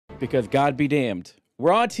Because God be damned.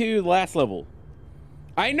 We're on to the last level.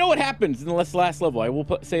 I know what happens in the last level. I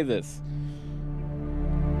will say this.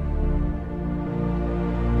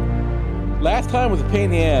 Last time was a pain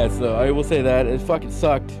in the ass, though. I will say that. It fucking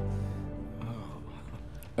sucked.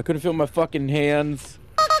 I couldn't feel my fucking hands.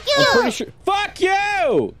 Fuck you! I'm pretty sure. Fuck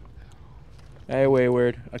you! Hey, way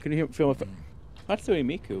weird. I couldn't feel my. Hatsue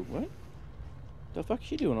Miku. What? The fuck is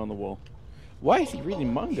she doing on the wall? Why is he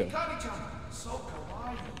reading manga?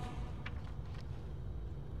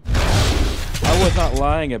 I was not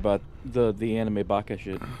lying about the anime baka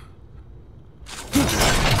shit.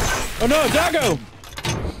 Oh no, Doggo!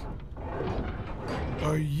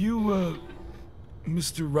 Are you,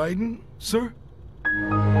 Mr. Raiden, sir?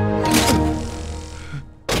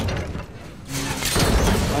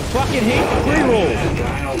 I fucking hate pre-rolls!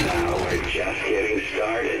 We're just getting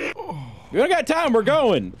started. We don't got time, we're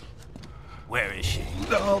going! Where is she?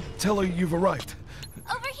 I'll tell her you've arrived.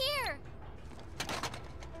 Over here!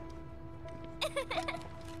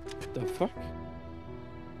 What the fuck?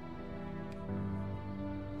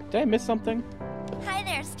 Did I miss something? Hi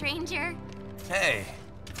there, stranger. Hey,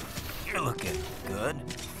 you're looking good.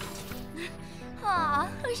 Aw,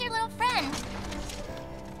 who's your little friend?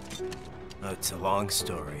 Oh, it's a long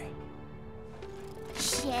story.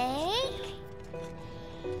 Shake?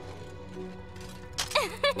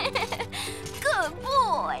 Good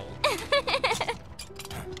boy!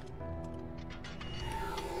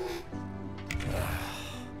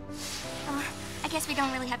 I guess we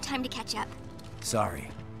don't really have time to catch up. Sorry,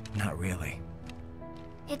 not really.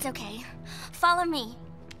 It's okay. Follow me.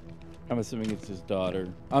 I'm assuming it's his daughter.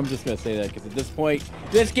 I'm just gonna say that because at this point,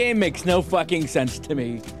 this game makes no fucking sense to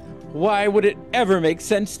me. Why would it ever make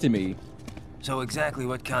sense to me? So exactly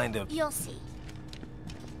what kind of... You'll see.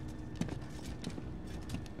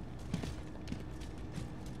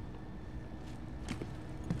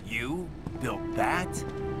 You built that?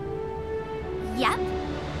 Yep.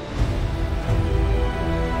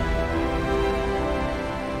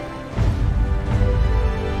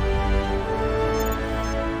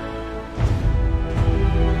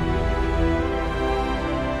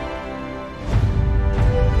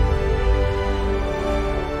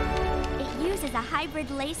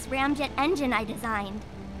 Hybrid lace ramjet engine I designed.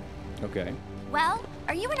 Okay. Well,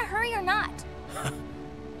 are you in a hurry or not?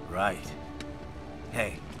 Right.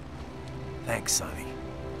 Hey, thanks, Sonny.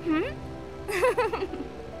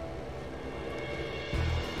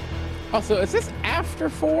 Also, is this after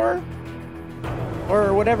 4?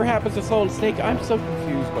 Or whatever happens to Solid Snake? I'm so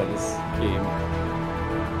confused by this game.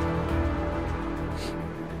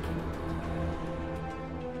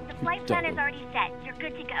 The flight plan is already set. You're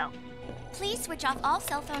good to go. Please switch off all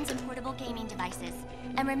cell phones and portable gaming devices.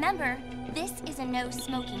 And remember, this is a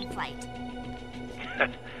no-smoking flight.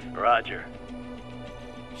 Roger.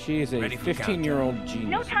 She is a 15-year-old genius.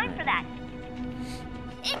 No time for that.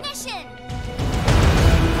 Ignition!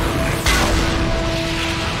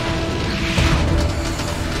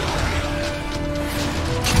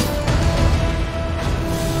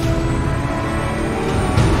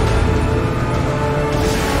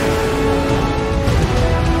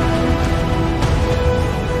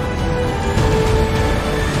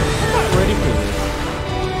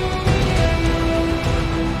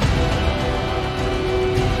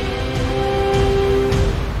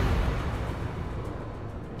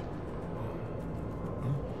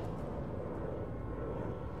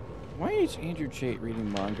 Andrew Chait reading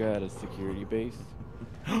manga at a security base.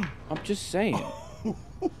 I'm just saying.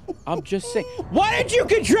 I'm just saying. Why did you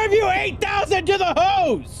contribute 8,000 to the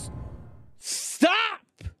hose? Stop!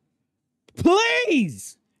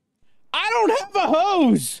 Please! I don't have a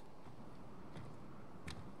hose!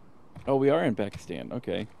 Oh, we are in Pakistan.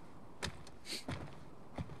 Okay.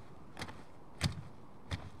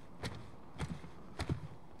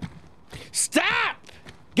 Stop!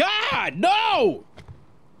 God, no!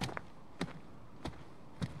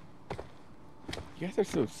 You guys are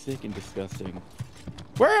so sick and disgusting.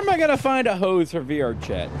 Where am I gonna find a hose for VR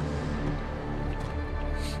chat?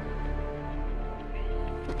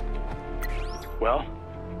 Well,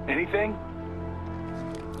 anything?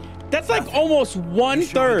 That's like almost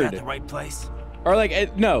 1/3. Sure we got the right place? Or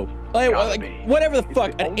like, no. Like whatever the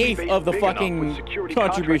fuck, an eighth of the fucking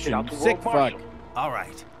contribution. Sick fuck.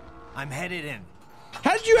 Alright, I'm headed in.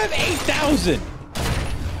 How did you have 8,000?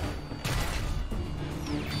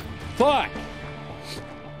 Fuck.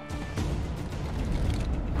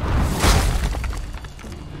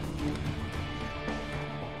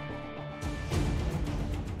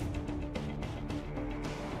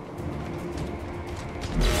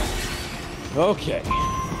 Okay.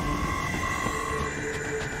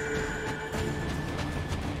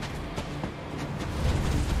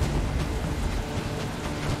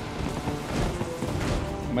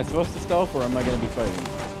 I supposed to stealth or am I going to be fighting?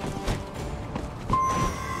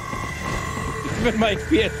 Even my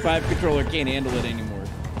PS5 controller can't handle it anymore.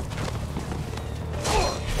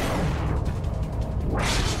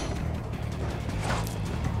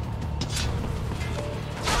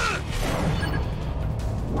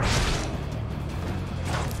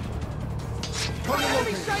 There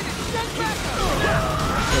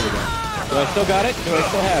we go. Do I still got it? Do I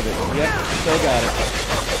still have it? Yep, still got it.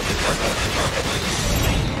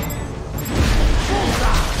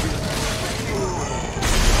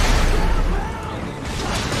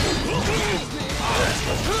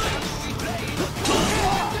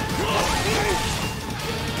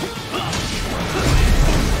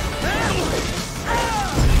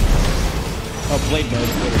 Oh, blade mode.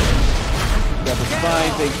 Got the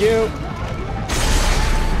spine, thank you.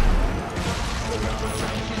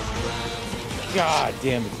 God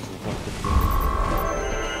damn it.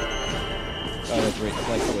 Oh, that's right.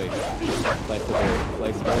 Slice away. Slice away.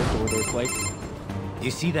 Slice away. Door, slice.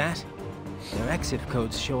 You see that? Their exif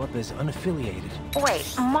codes show up as unaffiliated. Wait,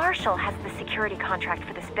 Marshall has the security contract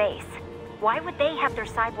for this base. Why would they have their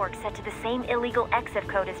cyborg set to the same illegal exif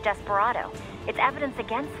code as Desperado? It's evidence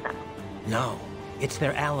against them. No, it's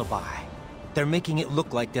their alibi. They're making it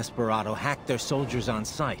look like Desperado hacked their soldiers on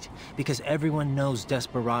sight, because everyone knows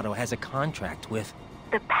Desperado has a contract with...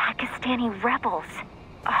 The Pakistani rebels.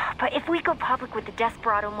 But if we go public with the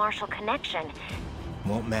Desperado-Marshall connection...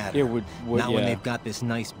 Won't matter. It would Not yeah. when they've got this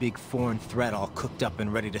nice big foreign threat all cooked up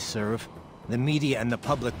and ready to serve. The media and the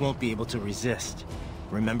public won't be able to resist.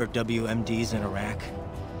 Remember WMDs in Iraq?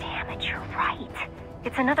 Damn it, you're right.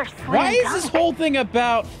 It's another slam Why is dunk. this whole thing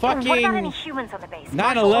about fucking What about any humans on the base?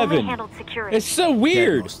 Marshall 9/11? only handled security. It's so Dead,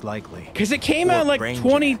 weird. most likely. Because it came Or out like brain jacked,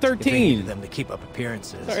 if they needed 2013. them to keep up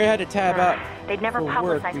appearances. Sorry, I had to tab out. They'd never for work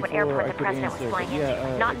publicize what before airport I the could president was answer. flying Yeah,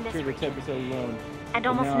 into. Not in this created region. 10% alone. And But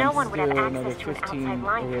almost now no I'm one would have still access another to an 15 outside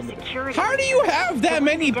line for around. security. How do you have that It would be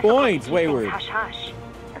many difficult to points, keep things Wayward? Hush hush.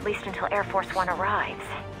 At least until Air Force One arrives.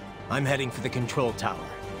 I'm heading for the control tower.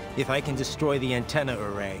 If I can destroy the antenna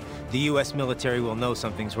array, the US military will know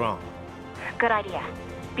something's wrong. Good idea.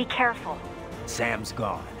 Be careful. Sam's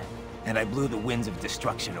gone, and I blew the winds of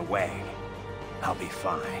destruction away. I'll be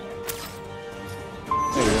fine.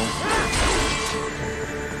 There you go.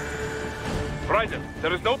 Raiden,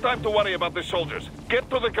 there is no time to worry about the soldiers. Get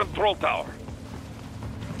to the control tower.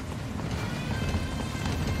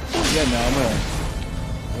 Yeah, no, I'm gonna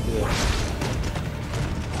do that.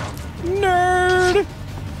 Nerd!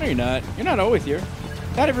 No, you're not. You're not always here.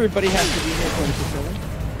 Not everybody has to be here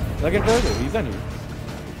 24/7. Look at Virgil. He's on here.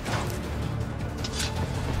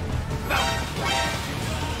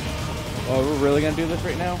 Oh, we're really gonna do this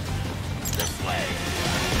right now?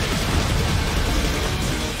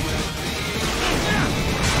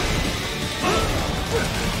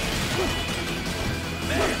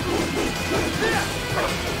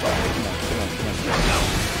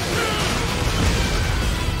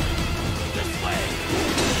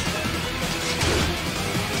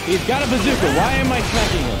 He's got a bazooka. Why am I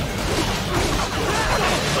smacking him?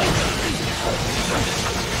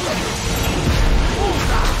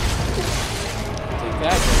 Take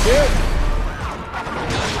that, dude.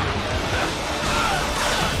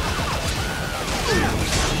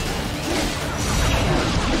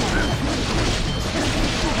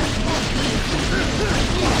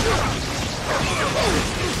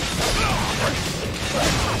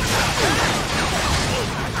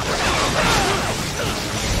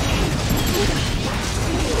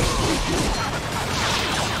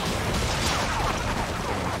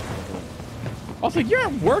 Also, you're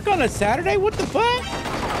at work on a Saturday? What the fuck?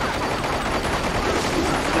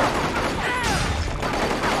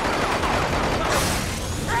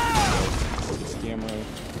 Camera.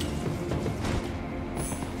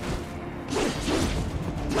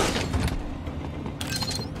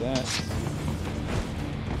 That.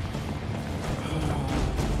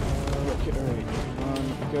 Okay, alright.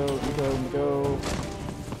 Go.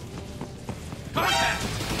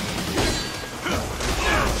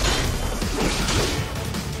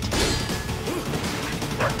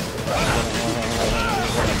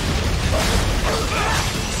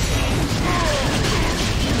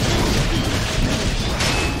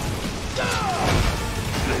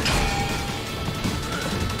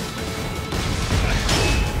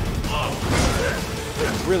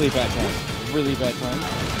 Really bad time. Really bad time.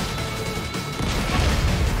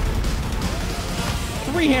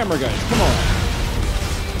 3 hammer guys, come on.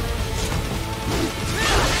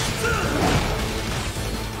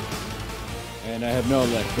 And I have no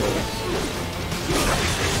electro.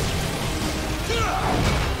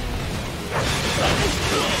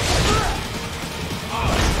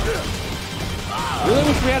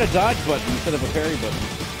 we had a dodge button instead of a parry button.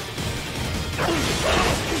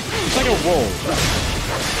 It's like a roll.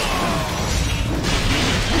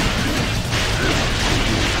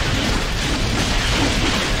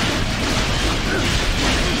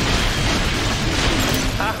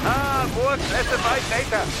 Haha, more classified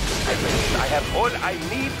data. I believe I have all I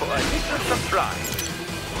need for a little surprise.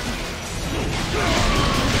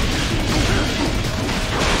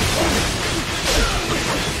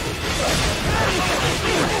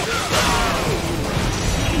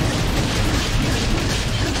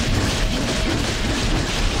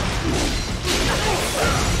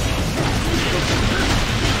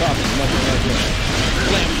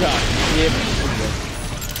 Slam shot. Yep.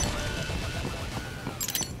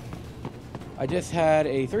 I just had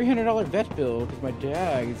a $300 vet bill because my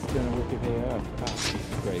dad is going to work at AF. Ah,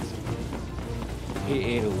 Jesus Christ. He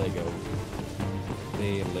ate a Lego. They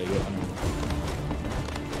ate a Lego.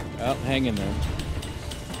 Well, hang in there.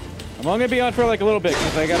 I'm only going to be on for like a little bit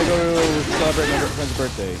because I got to go celebrate my friend's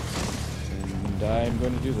birthday. And I'm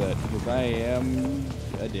going to do that because I am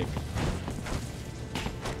a dick.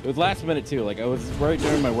 It was last minute too, like I was right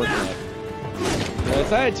during my work life. So I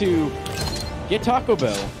decided to get Taco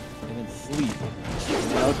Bell and then sleep.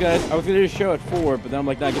 And I was gonna do a show at 4, but then I'm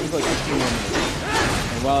like, nah, give me like 15 more minutes.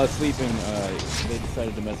 And while I was sleeping, they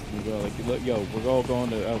decided to message me, go like, yo, we're all going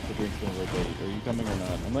to out for drinks on our birthday. Are you coming or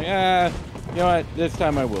not? I'm like, you know what? This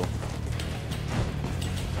time I will.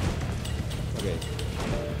 Okay.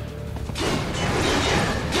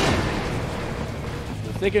 I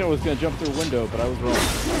was thinking I was gonna jump through a window, but I was wrong.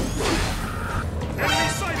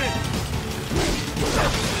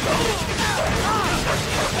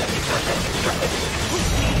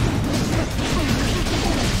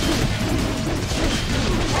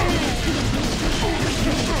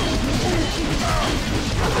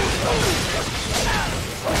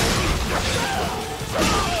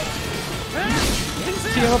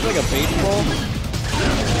 See him up like a baseball?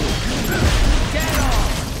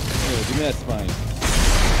 Here, give me that spine.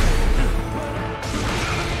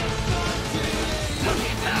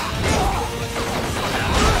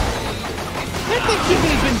 That thing should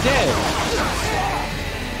have been dead.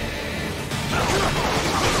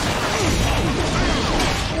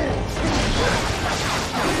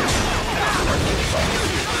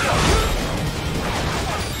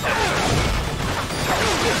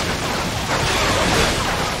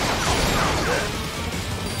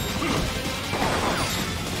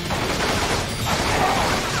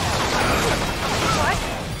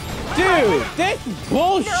 Dude, that's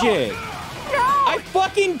bullshit. No! I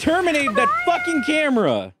fucking terminated that fucking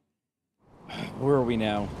camera. Where are we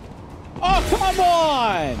now? Oh, come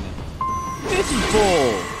on! This is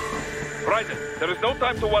bull. Raiden, there is no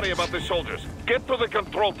time to worry about the soldiers. Get to the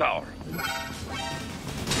control tower.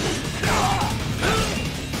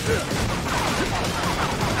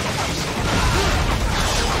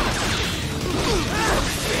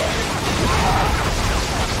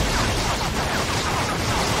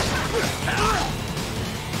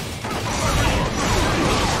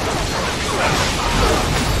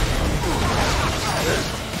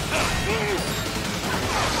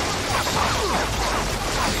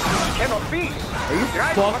 Cannot be. Are you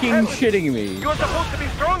fucking shitting me? You're supposed to be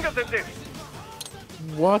stronger than this.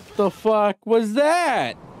 What the fuck was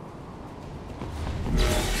that?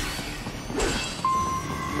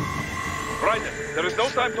 Raiden, there is no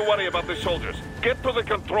time to worry about the soldiers. Get to the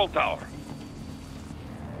control tower.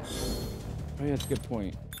 Oh yeah, that's a good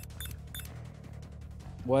point.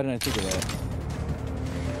 Why didn't I think of that?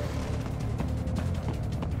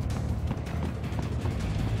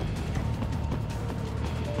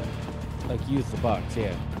 Like, use the box,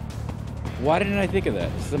 yeah. Why didn't I think of that?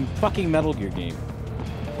 It's some fucking Metal Gear game.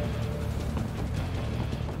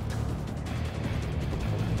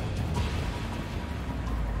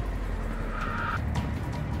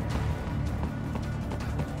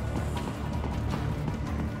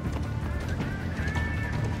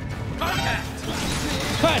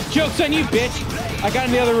 Cut! Joke's on you, bitch! I got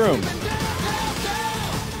in the other room.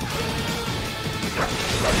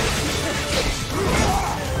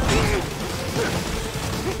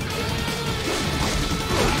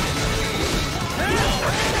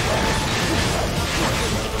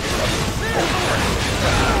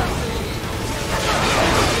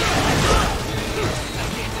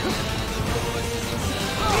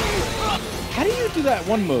 How do you do that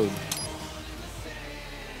one mode?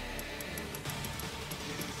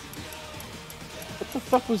 What the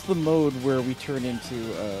fuck was the mode where we turn into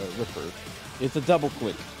Ripper? It's a double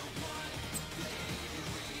click.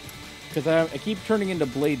 Because I keep turning into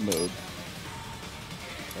Blade mode.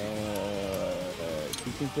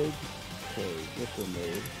 Config? Okay, Ripper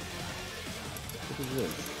mode. What is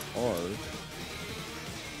this? R.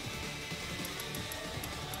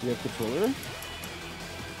 Do you have controller?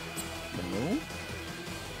 No.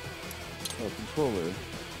 Oh, controller.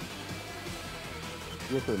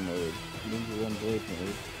 Ripper mode. Ninja Run Blade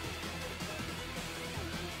mode.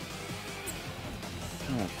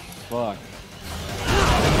 Oh, fuck.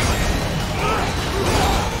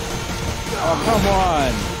 Oh, come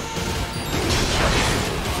on!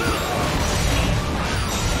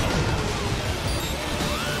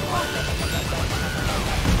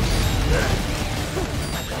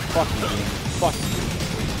 Fuck you, man. Fuck you.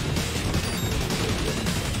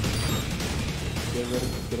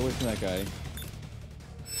 Get away from that guy.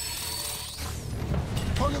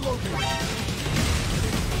 Target located.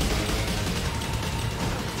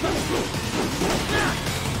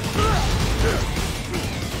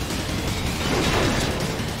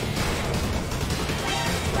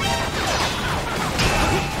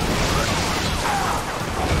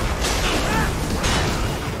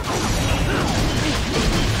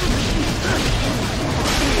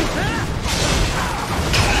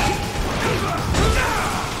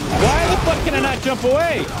 Why the fuck can I not jump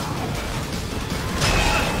away?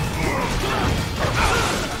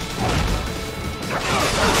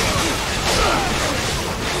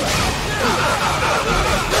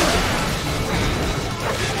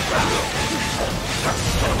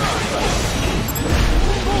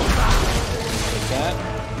 Like that?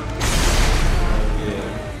 Yeah.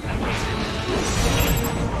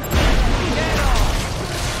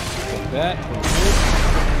 Like that.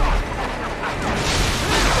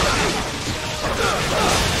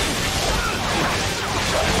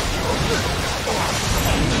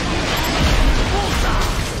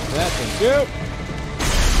 That, thank you.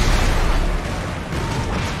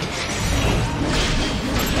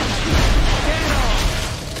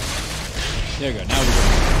 There we go. Now we go.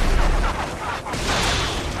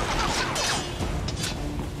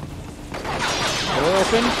 Door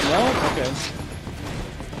open? No? Okay.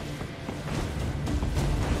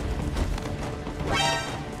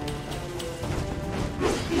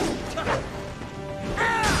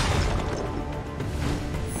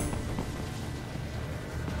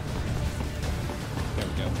 There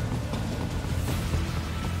we go.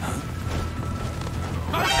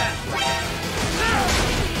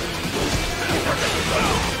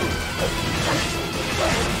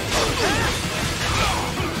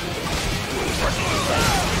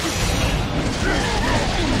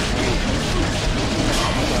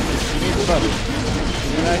 You need butter. You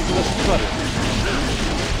need nice little butter.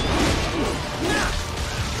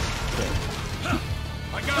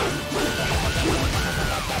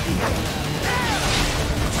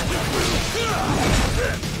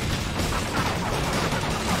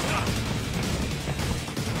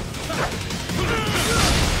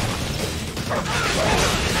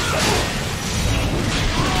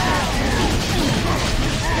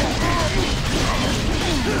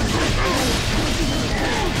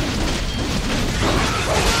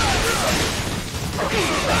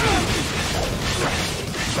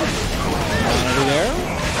 Over there.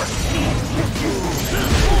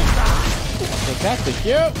 Fantastic,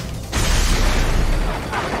 you.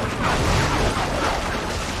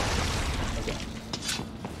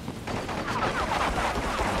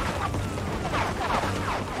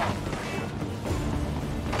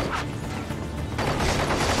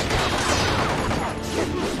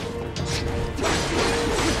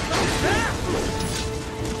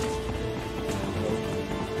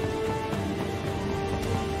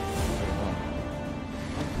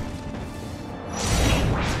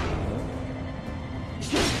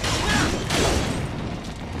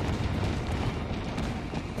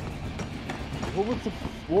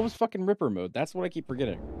 What was fucking Ripper mode? That's what I keep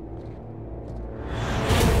forgetting.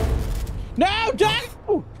 No,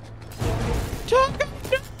 Doggo! Doggo,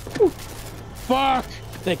 no! Fuck!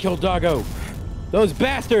 They killed Doggo. Those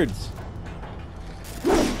bastards!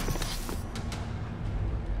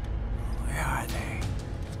 Where are they?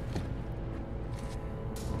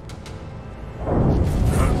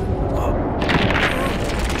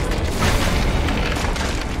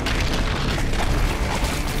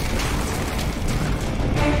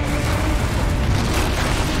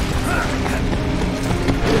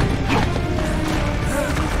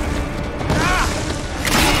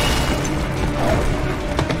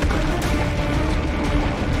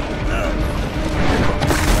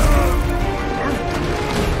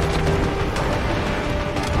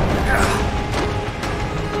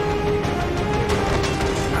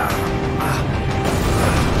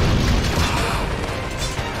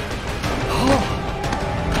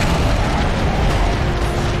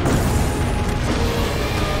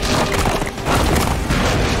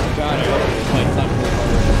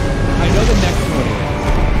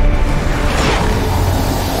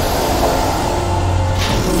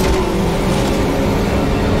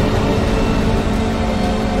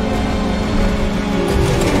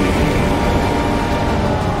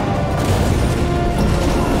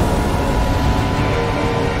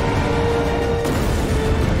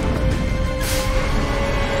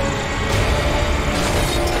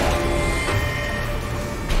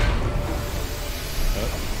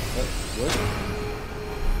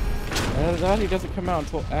 money doesn't come out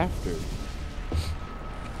until after.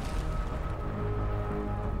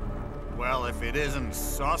 Well, if it isn't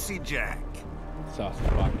Saucy Jack. Saucy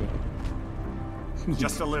vodka.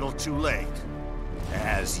 Just a little too late.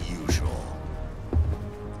 As usual.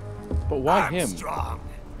 But why him? Armstrong.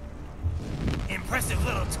 Impressive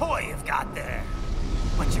little toy you've got there.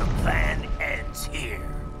 But your plan ends here.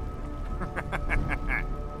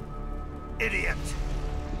 Idiot.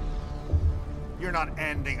 You're not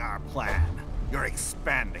ending our plan. You're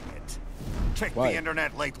expanding it. Check Why? the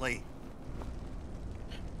internet lately.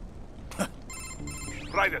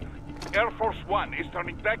 Ryder, Air Force One is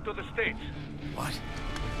turning back to the States. What?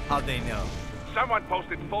 How'd they know? Someone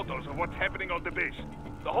posted photos of what's happening on the base.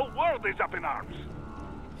 The whole world is up in arms.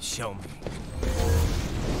 Show me.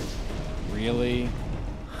 Really?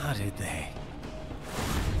 How did they?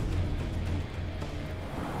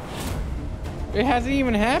 It hasn't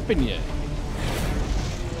even happened yet.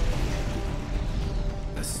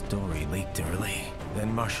 The story leaked early.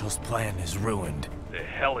 Then Marshall's plan is ruined. The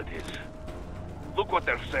hell it is. Look what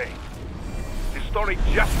they're saying. The story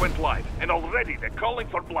just went live, and already they're calling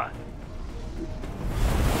for blood.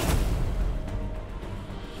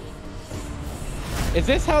 Is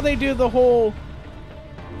this how they do the whole,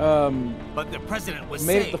 But the president was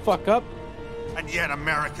made it saved the fuck up? And yet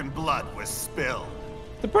American blood was spilled.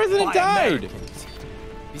 The president by died! Americans.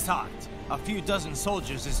 Besides, a few dozen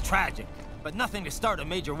soldiers is tragic, but nothing to start a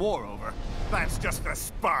major war over. That's just the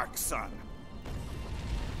spark, son.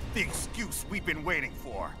 The excuse we've been waiting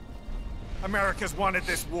for. America's wanted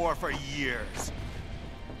this war for years.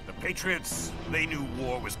 The Patriots, they knew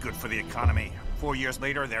war was good for the economy. 4 years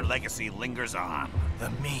later, their legacy lingers on. The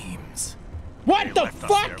memes. What They the left us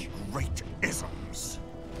fuck? their great isms.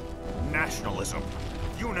 Nationalism,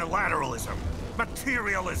 unilateralism,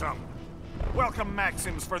 materialism. Welcome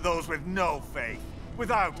maxims for those with no faith,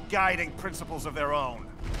 without guiding principles of their own.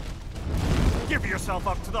 Give yourself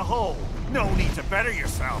up to the whole. No need to better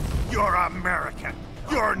yourself. You're American.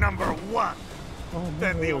 You're number one.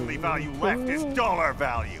 Then the only value left is dollar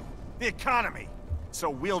value. The economy. So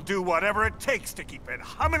we'll do whatever it takes to keep it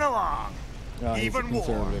humming along. Oh, he's a Even war.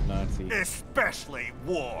 conservative Nazi. Especially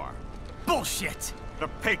war. Bullshit! The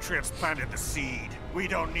Patriots planted the seed. We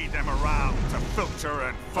don't need them around to filter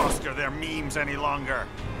and foster their memes any longer.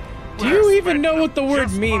 Do you We're even know spreading what the them word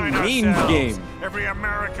just meme fine means, ourselves. game? Every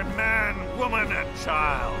American man, woman, and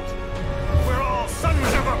child. We're all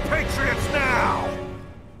sons of the Patriots now!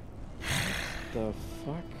 The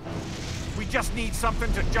fuck? We just need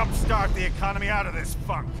something to jumpstart the economy out of this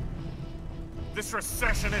funk. This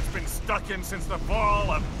recession it's been stuck in since the fall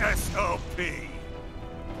of SOP.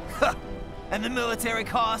 And the military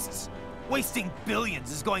costs? Wasting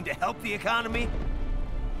billions is going to help the economy?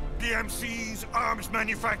 DMCs, arms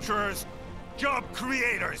manufacturers, job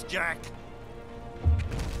creators, Jack.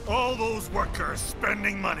 All those workers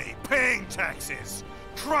spending money, paying taxes.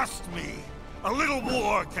 Trust me, a little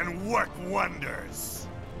war can work wonders.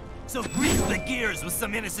 So grease the gears with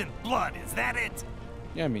some innocent blood, is that it?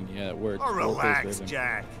 Yeah, I mean, yeah, it works. Oh, Both ways, relax, Raven.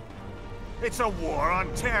 Jack. It's a war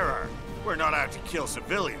on terror. We're not out to kill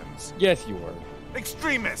civilians. Yes, you are.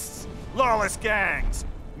 Extremists, lawless gangs,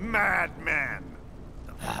 madmen.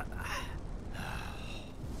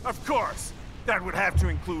 Of course, that would have to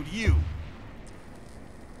include you.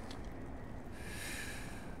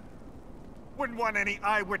 Wouldn't want any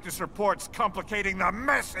eyewitness reports complicating the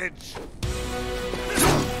message.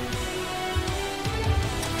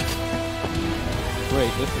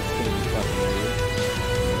 Great, this is gonna be fucking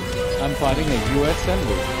weird. I'm fighting a U.S.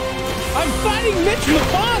 Senator. I'm fighting Mitch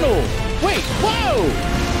McConnell! Wait, whoa!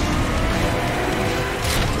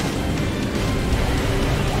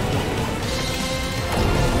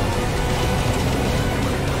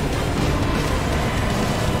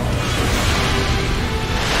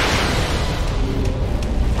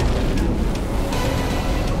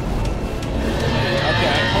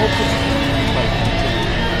 Okay, I hope it's like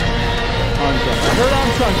Armstrong. I heard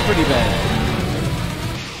Armstrong's pretty bad.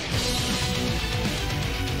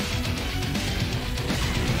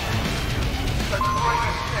 The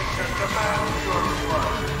greatest nation demands your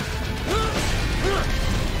blood.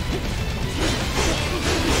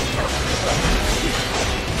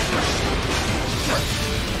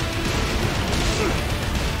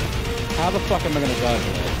 How the fuck am I gonna dodge that?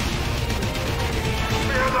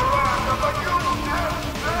 Fear the wrath of the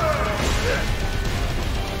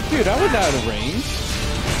Dude, I was out of range.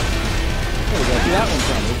 There we go. See, that one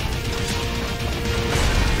coming.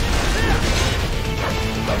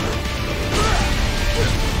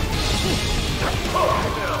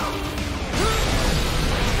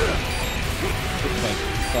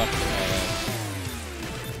 Fuck.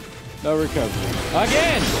 No recovery.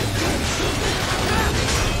 Again!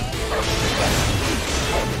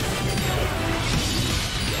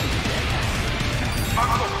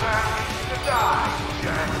 Uncle Sam needs to die,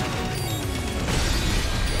 Jack.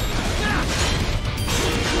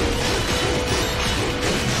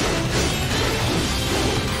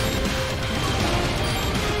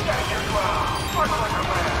 Stand your ground. Fight like a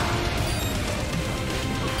man.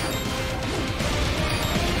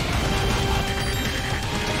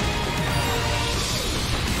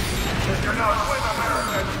 If you're not with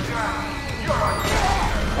America, Jack, you're a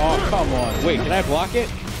gangster. Oh, come on. Wait, can I block it?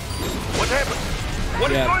 What happened?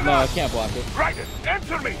 What is going No, on? I can't block it. Raiden,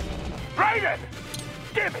 answer me! Raiden!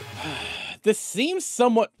 Damn it! This seems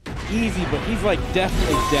somewhat easy, but he's like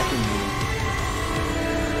definitely decking me.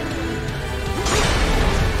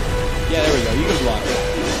 Yeah, there we go. You can block it.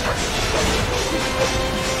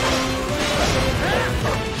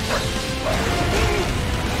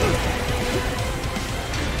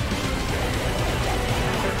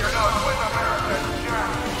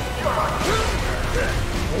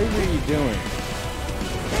 What are you doing?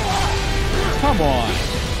 Come on.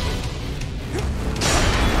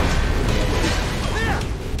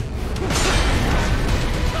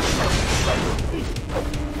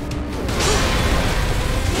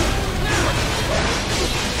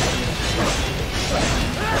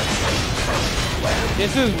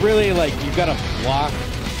 This is really like you gotta block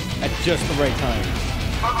at just the right time.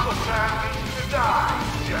 Uncle Sam needs to die,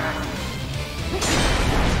 Jack.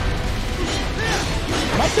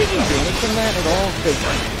 Am I taking damage from that at all? Because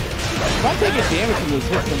if I'm taking damage from those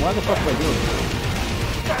hits, then why the fuck am I doing it?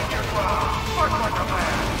 Stand your ground. Fight like a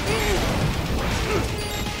man.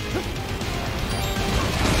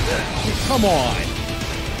 Come on.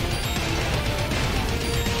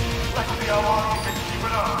 Let's see how long you can keep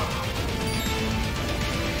it up.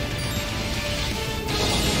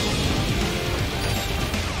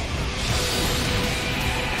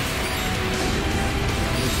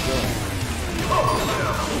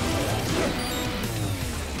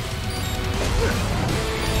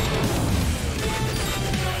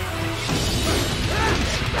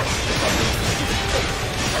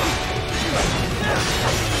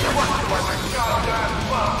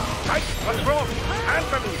 Right, what's wrong?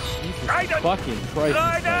 Answer me! Raiden! Fucking Christ.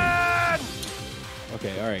 Raiden!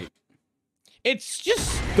 Okay, alright. It's just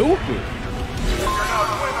stupid.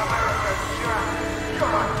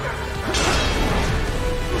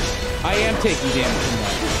 I am taking damage from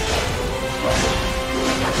that.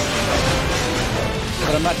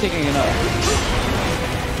 But I'm not taking enough.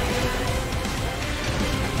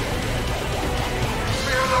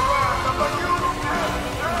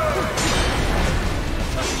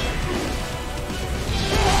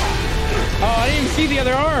 Oh, I didn't even see the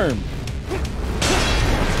other arm.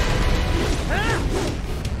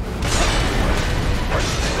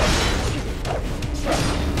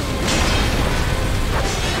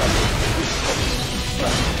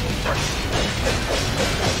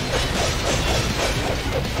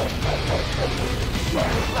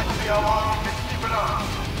 Let's see how long you can keep it up.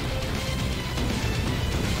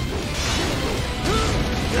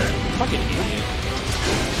 Fucking idiot.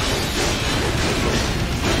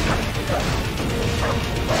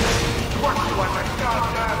 Work you like a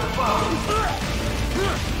goddamn bum.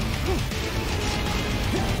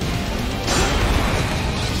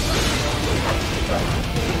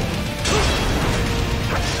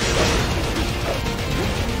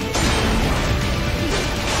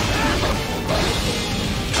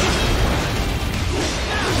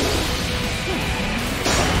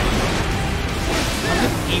 I'm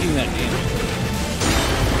just eating that damage.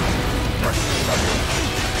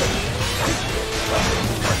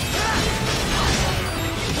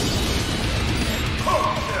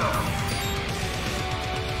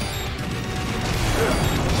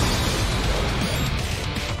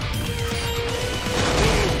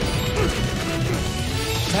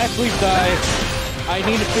 Attack, please die. I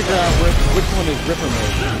need to figure out which one is Ripper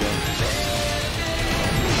mode.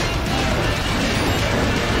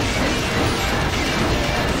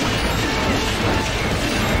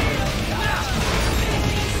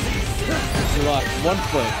 We lost 1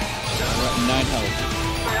 foot. We're at 9 health.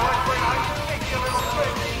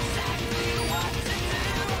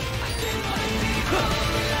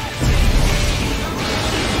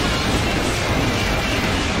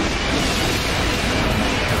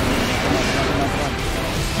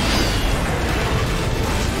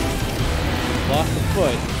 Lost a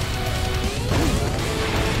foot.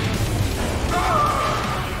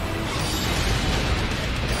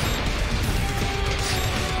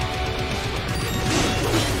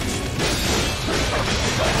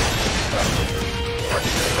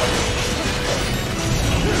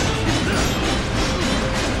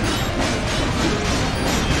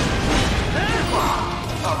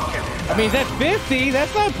 mean, that's 50.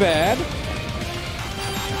 That's not bad.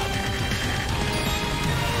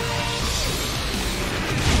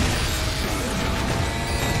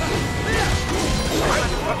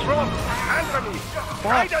 What's wrong? Answer me!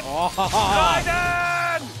 Raiden!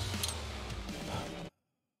 Raiden!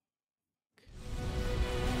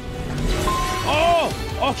 Oh!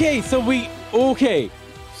 Okay, so we're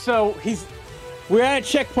at a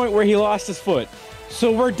checkpoint where he lost his foot.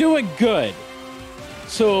 So we're doing good.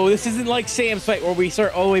 So this isn't like Sam's fight where we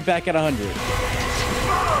start all the way back at 100.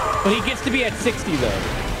 But he gets to be at 60 though.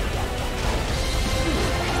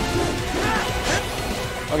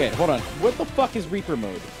 Okay, hold on. What the fuck is Reaper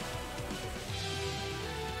mode?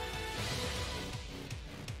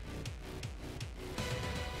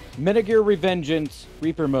 Metagear Revengeance,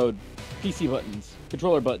 Reaper mode, PC buttons,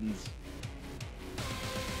 controller buttons.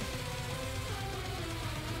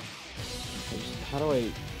 How do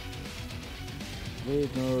I...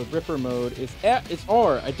 Wave mode, Ripper mode, it's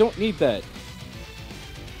R. I don't need that.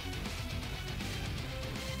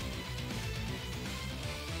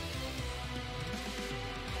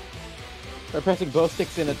 By pressing both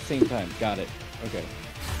sticks in at the same time. Got it. Okay.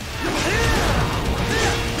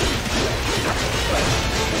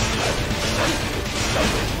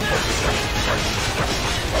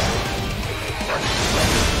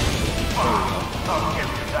 I'll give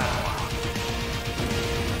you that one.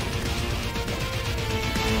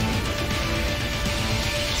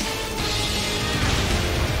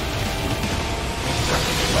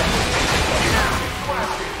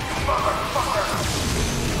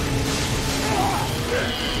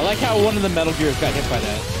 I like how one of the Metal Gears got hit by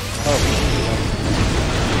that. Oh.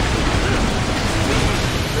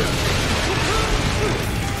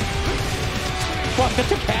 Fuck, that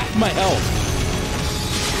took half my health.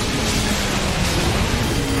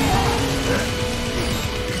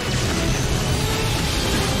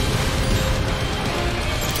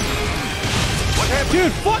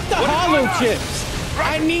 Dude, fuck the hollow chips.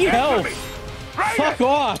 I need health. Fuck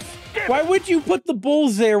off. Why would you put the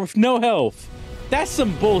bulls there with no health? That's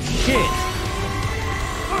some bullshit.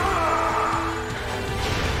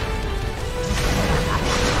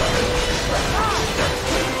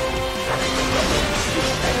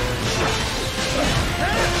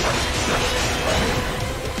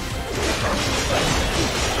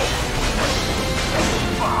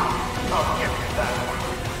 I'll give you that one.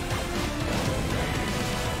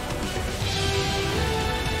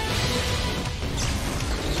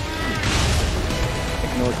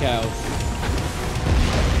 Ignore cows.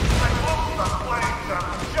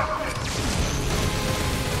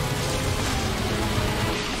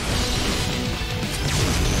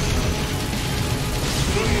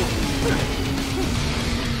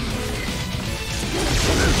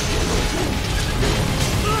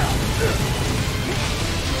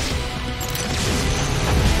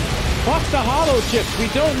 Fuck the hollow chips. We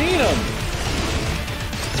don't need them.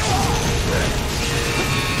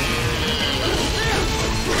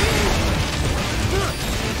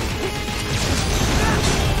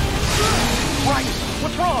 Right!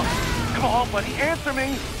 What's wrong? Come on, buddy, answer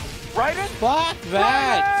me! Raiden? Fuck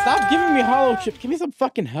that! Stop giving me hollow chips. Give me some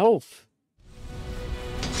fucking health.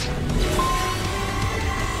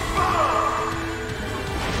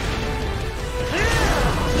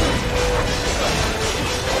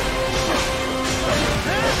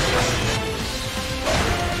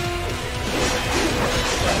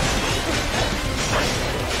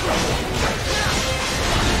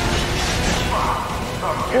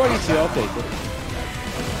 $42, I'll take it.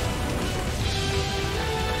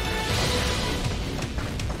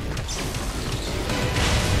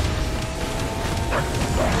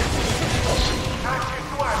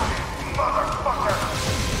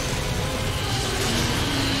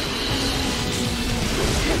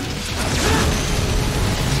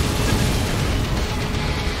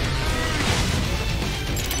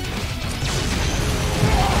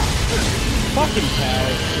 Fucking cow.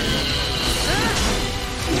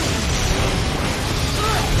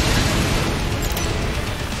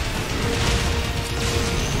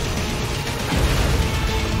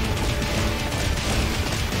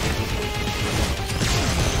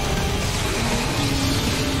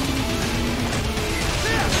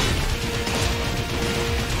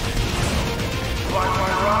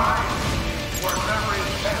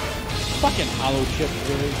 Fucking hollow chip,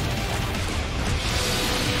 really.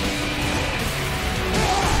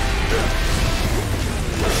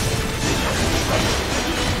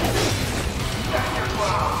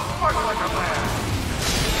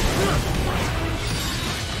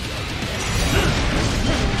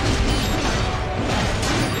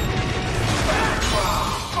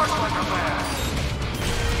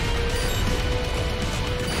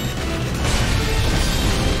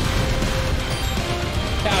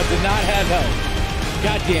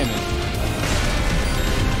 damn it.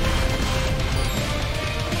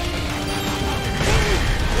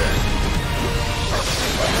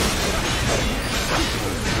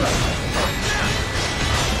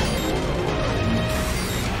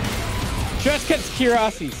 Just because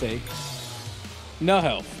curiosity's sake. No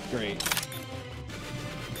health. Great.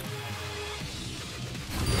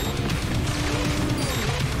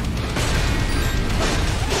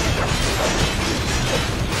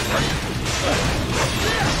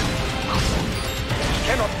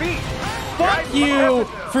 Cannot be. Fuck you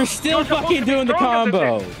for still fucking doing the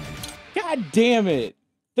combo. God damn it.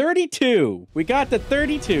 32. We got the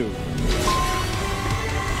 32.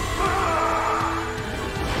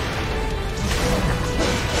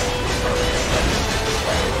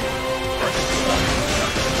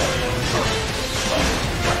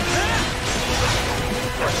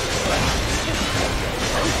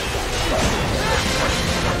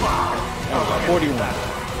 Oh, 41.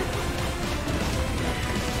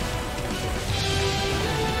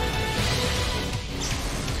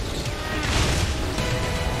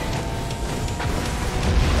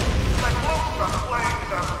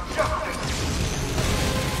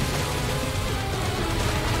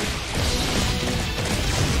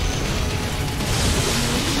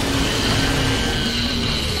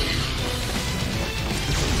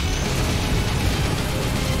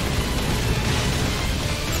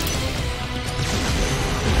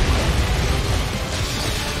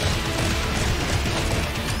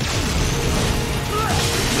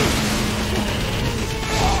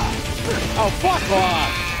 Oh, fuck off!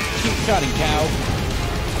 Keep cutting, cow.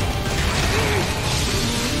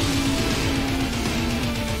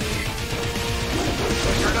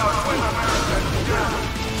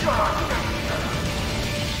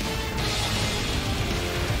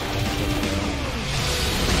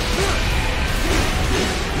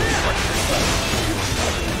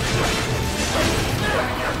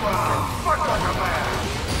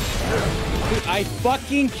 Dude, I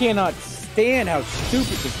fucking cannot stand how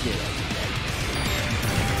stupid this game is.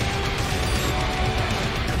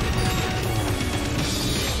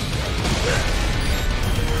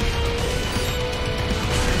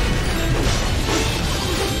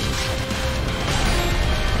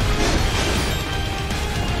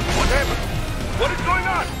 What is going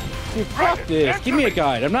on? Dude, fuck this. Give me a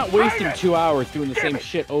guide. I'm not wasting 2 hours doing the same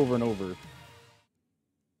shit over and over.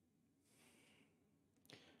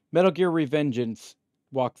 Metal Gear Revengeance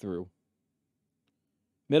walkthrough.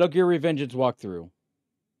 Metal Gear Revengeance walkthrough.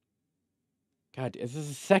 God, this is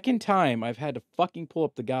the second time I've had to fucking pull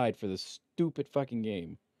up the guide for this stupid fucking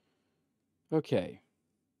game. Okay.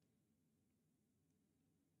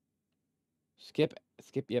 Skip,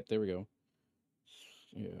 yep, there we go.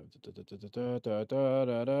 Yeah.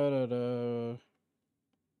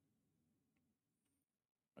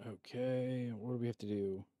 Okay, what do we have to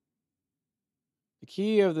do? The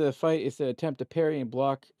key of the fight is to attempt to parry and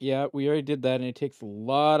block. Yeah, we already did that, and it takes a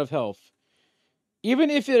lot of health. Even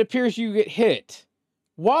if it appears you get hit.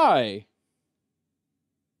 Why?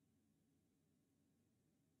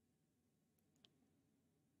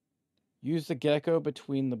 Use the gecko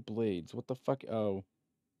between the blades. What the fuck? Oh.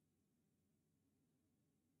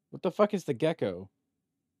 What the fuck is the gecko?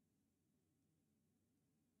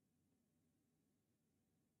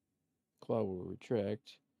 Claw will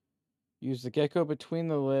retract. Use the gecko between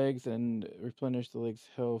the legs and replenish the leg's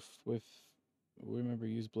health with... Remember,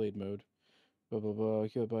 use blade mode. Blah, blah, blah.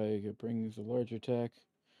 Killed by brings a large attack.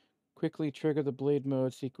 Quickly trigger the blade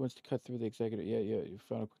mode sequence to cut through the executive. Yeah, your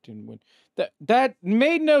final cartoon win. That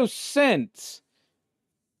made no sense.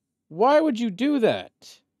 Why would you do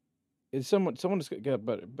that? Is someone just got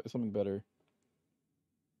better, something better?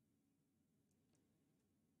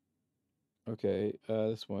 Okay,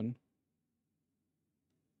 this one.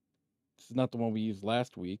 This is not the one we used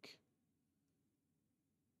last week.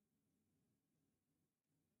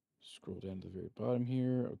 Scroll down to the very bottom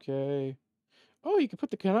here. Okay. Oh, you can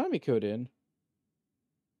put the Konami code in.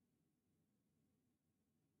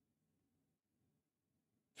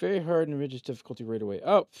 Very hard and religious difficulty right away.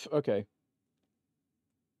 Oh, okay.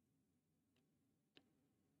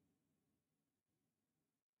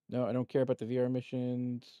 No, I don't care about the VR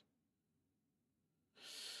missions.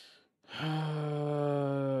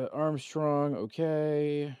 Armstrong,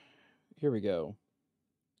 okay. Here we go.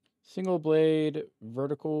 Single blade,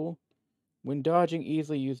 vertical. When dodging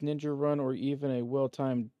easily, use ninja run or even a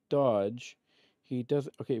well-timed dodge. He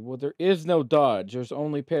doesn't... Okay, well, there is no dodge. There's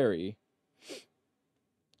only parry.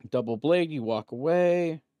 Double blade, you walk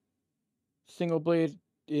away. Single blade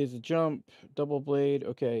is a jump. Double blade,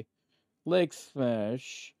 okay. Leg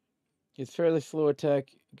smash It's fairly slow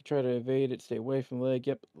attack. You can try to evade it. Stay away from the leg.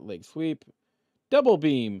 Yep, leg sweep. Double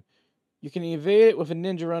beam. You can evade it with a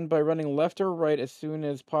ninja run by running left or right as soon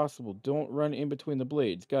as possible. Don't run in between the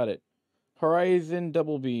blades. Got it. Horizon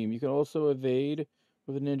double beam. You can also evade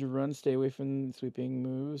with a ninja run. Stay away from sweeping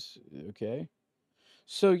moves. Okay.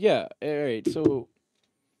 So yeah, all right. So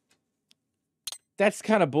that's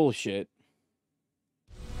kind of bullshit.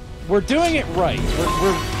 We're doing it right.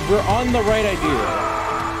 We're on the right idea.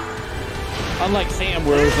 Unlike Sam,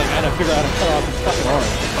 where it was like, I gotta figure out how to cut off his fucking arm.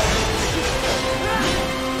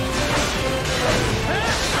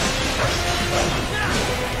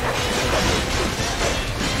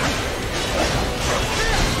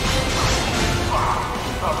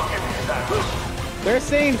 They're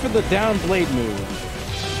saying for the down blade move,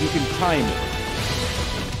 you can time it.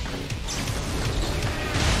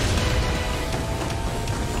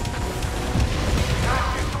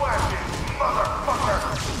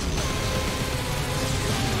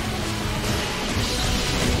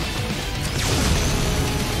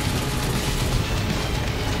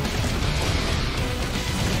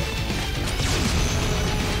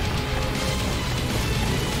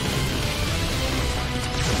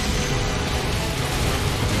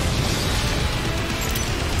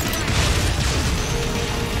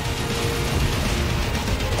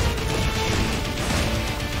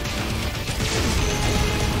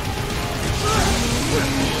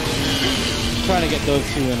 Trying to get those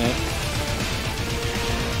two in it.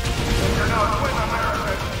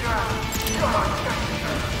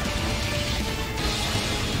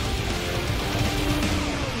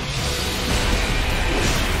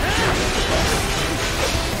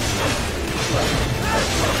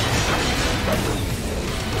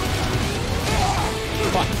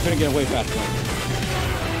 Fuck, couldn't get away fast enough.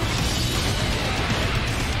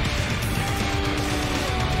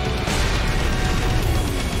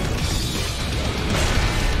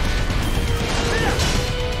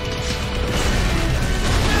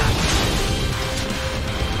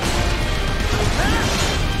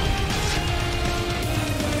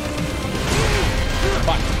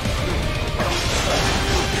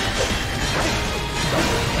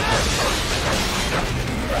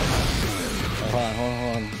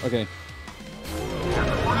 Hold on. Okay.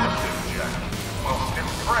 Most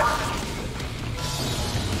impressive.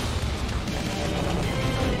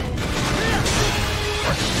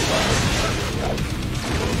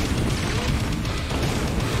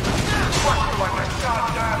 Crush you like a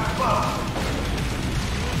goddamn bug.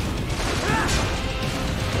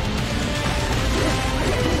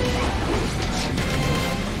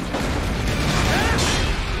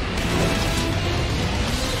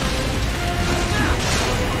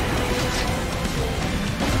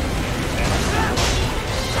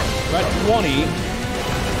 We're at 20.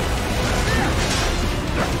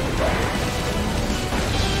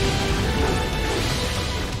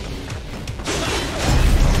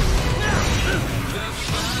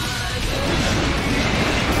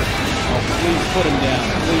 Oh, please put him down.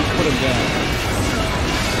 Please put him down.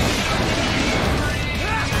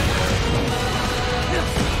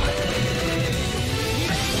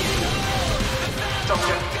 Don't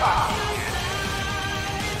get caught.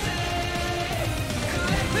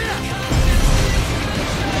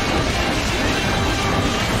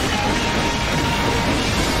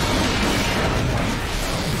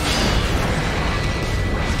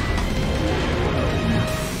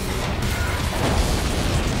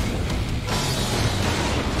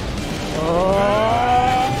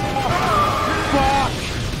 Fuck!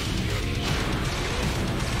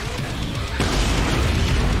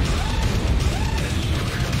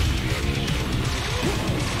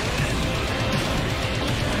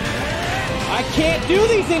 I can't do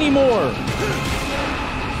these anymore!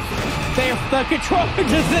 The controller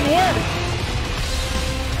doesn't work!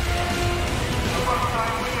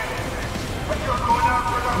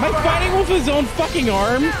 Am I fighting with his own fucking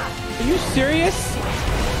arm? Are you serious?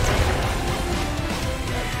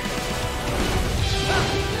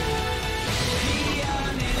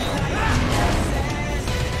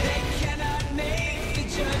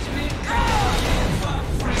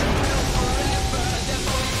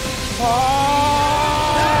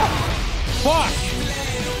 Fuck!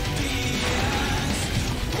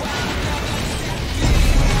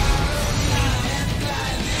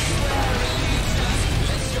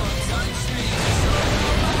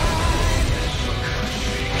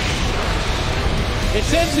 It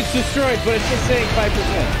says it's destroyed, but it's just saying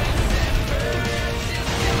 5%.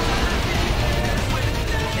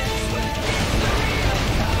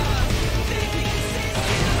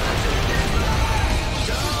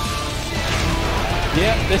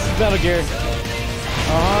 Yep, this is Metal Gear.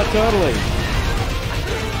 Totally. I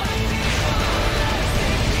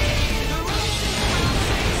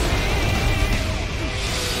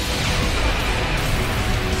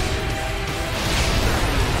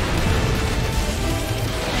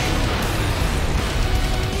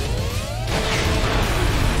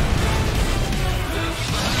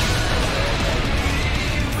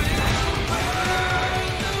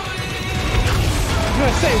was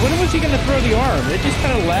gonna say, when was he gonna throw the arm? It just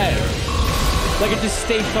kind of lagged. Like it just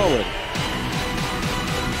stayed forward.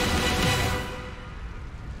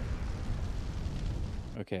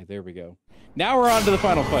 Okay, there we go. Now we're on to the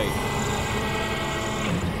final fight.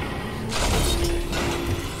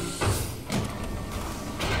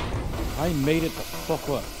 I made it the fuck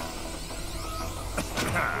up.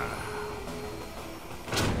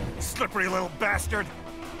 Slippery little bastard.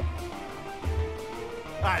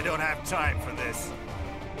 I don't have time for this.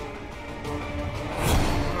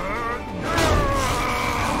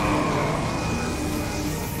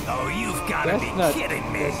 Oh, you've got to be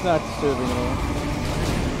kidding me. That's not disturbing at all.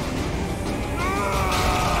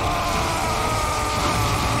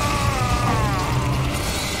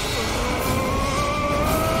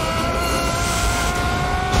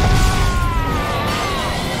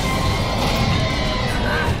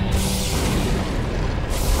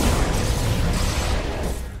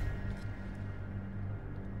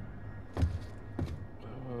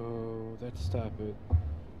 Stop it.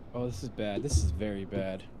 Oh, this is bad. This is very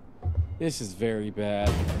bad. This is very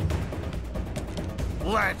bad.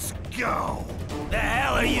 Let's go! The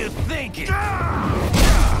hell are you thinking?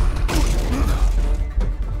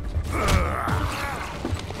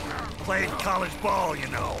 Played college ball, you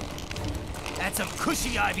know. That's some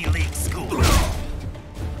cushy Ivy League school.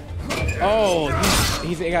 Oh,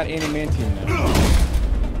 he's got adamantium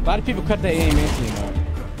now. A lot of people cut the adamantium out.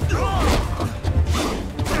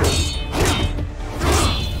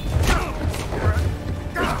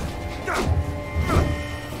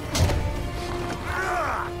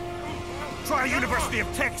 University of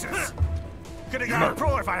Texas. Could have gone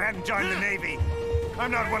pro if I hadn't joined the Navy.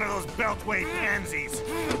 I'm not one of those beltway pansies.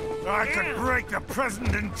 I could break the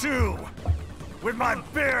president in two with my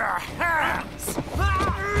bare hands.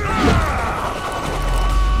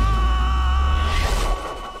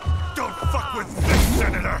 Don't fuck with this,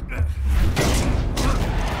 Senator.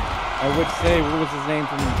 I would say, what was his name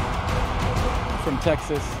from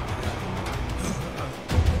Texas?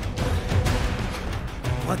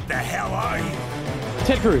 What the hell are you?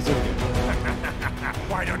 Ted Cruz.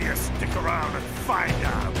 Why don't you stick around and find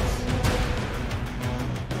out?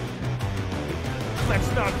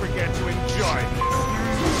 Let's not forget to enjoy this.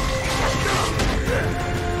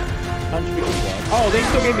 Oh, they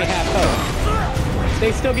still gave me half health.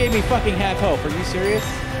 They still gave me fucking half health. Are you serious?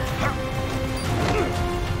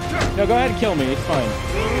 No, go ahead and kill me. It's fine.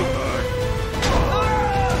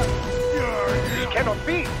 He cannot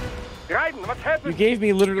be. Raiden, what happened? You gave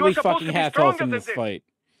me literally fucking to be half health in stronger this than fight.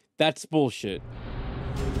 That's bullshit.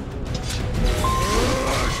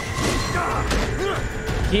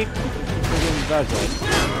 Keep freaking dodge that.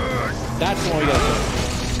 That's the one we gotta do.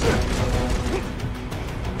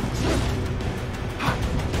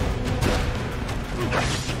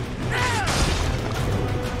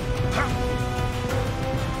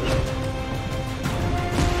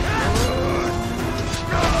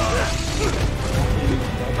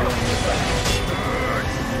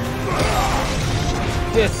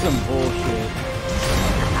 This is some bullshit.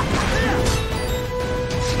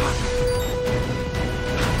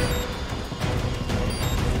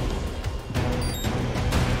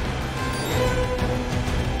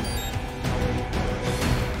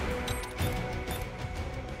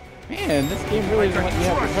 Man, this game really doesn't let you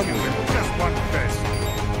have recovery. Just one fist.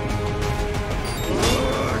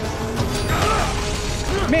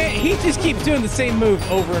 Man, he just keeps doing the same move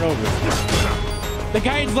over and over. The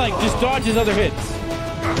guy's like, just dodges other hits.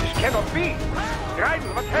 This cannot be.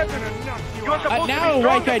 Raiden, what happened? You are supposed Now to a be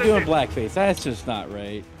white guy doing this. blackface. That's just not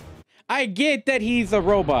right. I get that he's a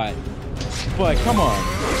robot, but come on.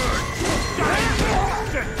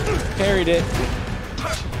 Parried it.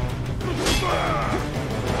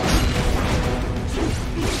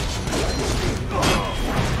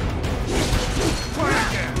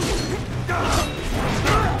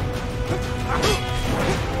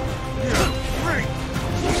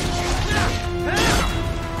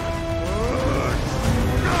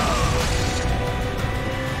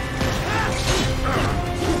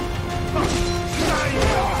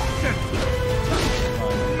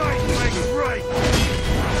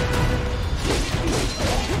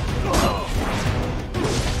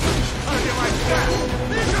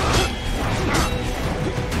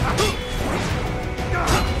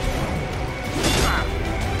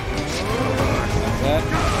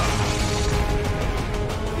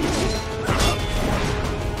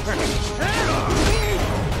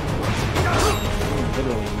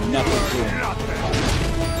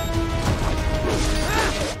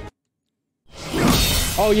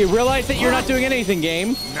 Oh, you realize that you're not doing anything, game?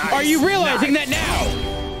 Nice, Are you realizing nice. that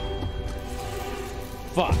now?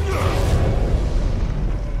 Fuck.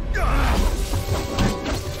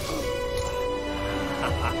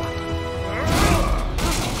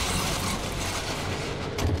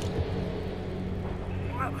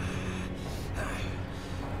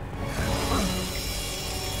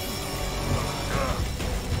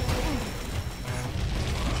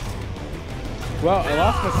 Well, I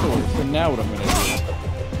lost my sword, so now what I'm gonna do?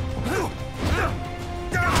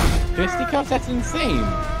 Fisticuffs? That's insane.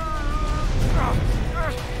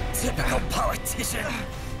 Typical politician.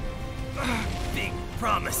 Big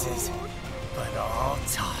promises, but all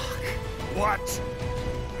talk. What?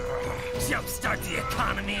 Jumpstart the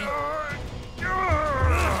economy.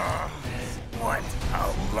 What a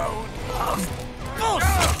load of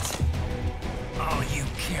bullshit! All you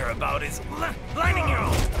care about is lining your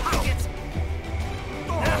own pockets.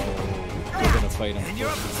 We're gonna fight him. And your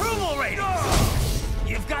approval ratings.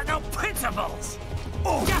 You've got no principles.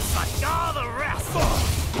 Just like all the rest.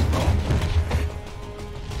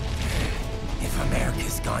 If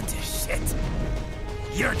America's gone to shit,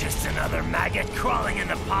 you're just another maggot crawling in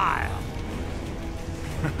the pile.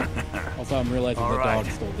 Also, I'm realizing All the right.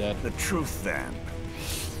 dog's still dead. The truth then.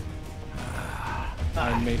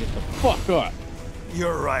 I made it the fuck up.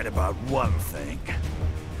 You're right about one thing.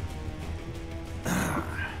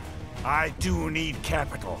 I do need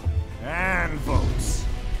capital and votes.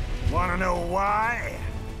 Wanna know why?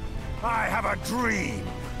 I have a dream.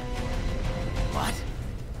 What?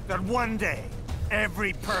 That one day,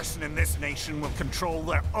 every person in this nation will control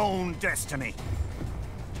their own destiny.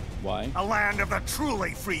 Why? A land of the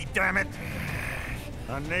truly free, damn it.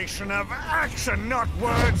 A nation of action, not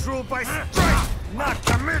words, ruled by strength, not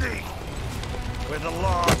committee. Where the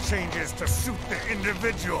law changes to suit the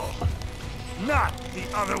individual, not the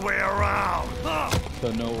other way around.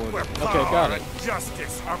 So no order. Where Okay, power got it. and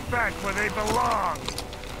justice are back where they belong.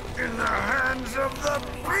 In the hands of the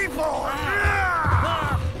people.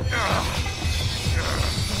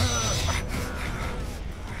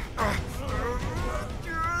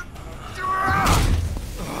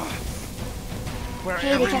 Where Hey,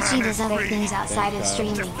 every because man she does is other free things outside of to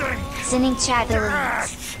streaming. think, Sending chat to deletes.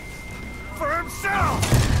 act for himself.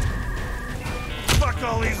 Fuck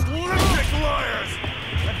all these lunatic lawyers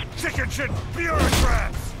and chicken shit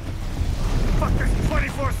bureaucrats. Fuck this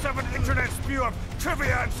 24/7 internet spew of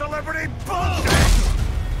trivia and celebrity bullshit.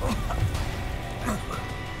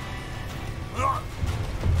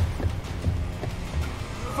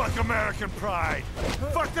 Fuck American pride.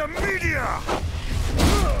 Fuck the media.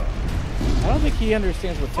 I don't think he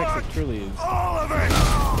understands what Texas Fuck truly is. all of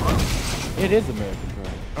it. It is American pride.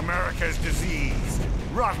 America's diseased,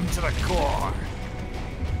 rotten to the core.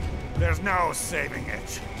 There's no saving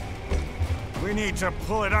it. We need to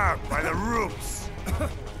pull it out by the roots.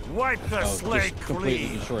 Wipe the Oh, slate just completely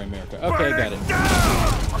clean. destroy America. Okay, Burn got it it.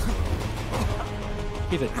 down!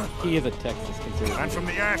 He is a Texas conservative. And from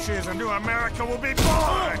the ashes, a new America will be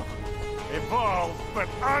born. Evolved, but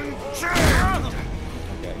unchanged.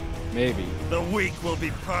 Okay, maybe. The weak will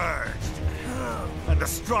be purged. And the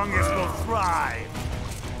strongest will thrive.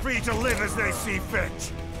 Free to live as they see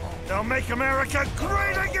fit. They'll make America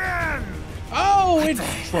great again! Oh, What it's the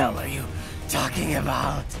hell are you talking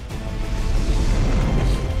about?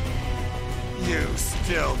 You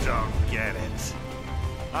still don't get it.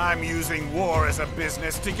 I'm using war as a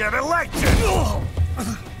business to get elected!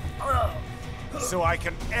 So I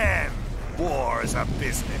can end war as a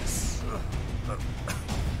business.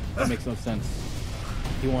 That makes no sense.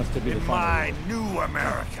 He wants to be the In final my lord. new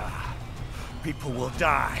America, people will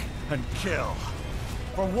die and kill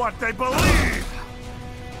for what they believe!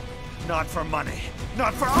 Not for money,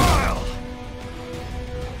 not for oil!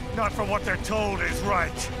 Not for what they're told is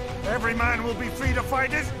right. Every man will be free to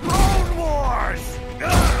fight his own wars!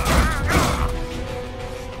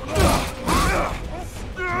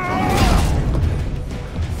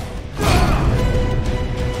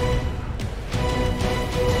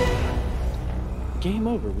 Game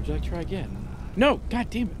over. Would you like to try again? No! God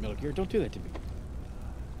damn it, Metal Gear. Don't do that to me.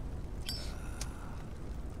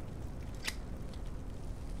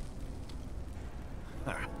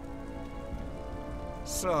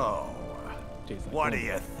 So, Tastes like what do home.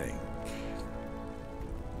 you think?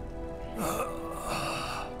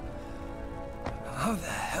 How the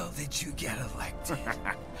hell did you get elected?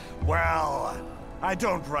 Well, I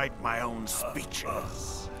don't write my own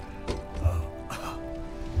speeches.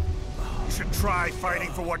 You should try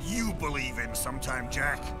fighting for what you believe in sometime,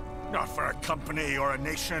 Jack. Not for a company or a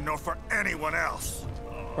nation or for anyone else.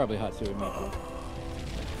 Probably Hatsune Miku.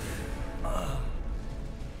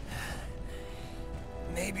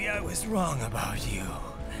 Maybe I was wrong about you.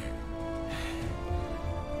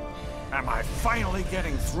 Am I finally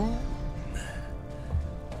getting through?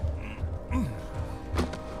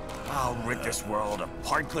 I'll rid this world of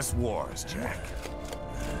pointless wars, Jack.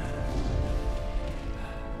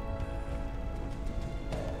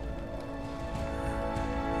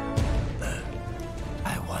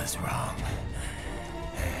 I was wrong.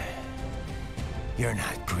 You're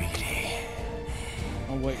not greedy.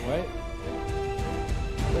 Oh, wait, what?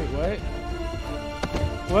 Wait,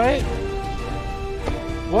 what?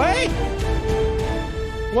 What?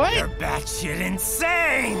 What? You're batshit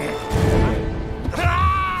insane!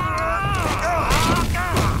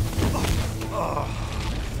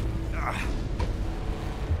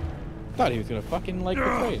 Thought he was gonna fucking like the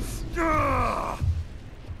face.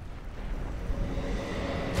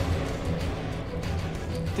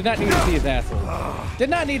 Did not need to see his asshole. Did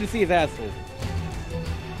not need to see his asshole.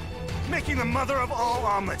 Making the mother of all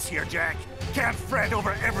omelets here, Jack. Can't fret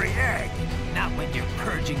over every egg. Not when you're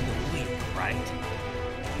purging the weak, right?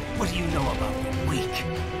 What do you know about the weak?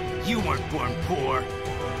 You weren't born poor.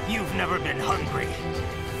 You've never been hungry.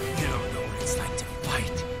 You don't know what it's like to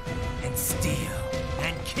fight and steal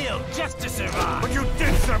and kill just to survive. But you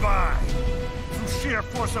did survive! Through sheer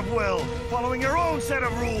force of will, following your own set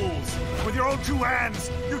of rules. With your own two hands,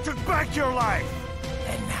 you took back your life.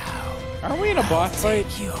 And now, Are we in a boss fight?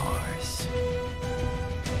 take yours.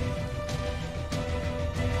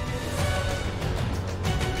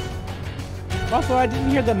 Also, I didn't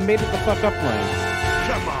hear the made it the fuck up line.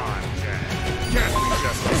 Come on, Jack. Can't we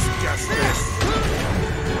just discuss this?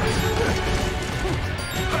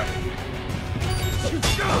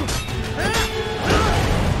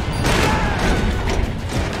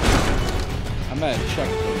 I'm at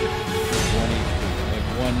checkpoint. 1 HP.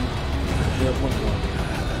 I have 0.1.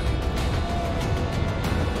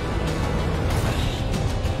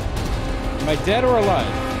 Am I dead or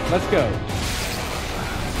alive? Let's go.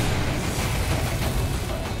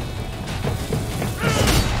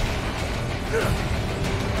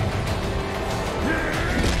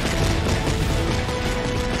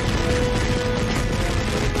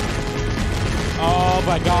 Oh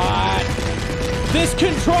my god! This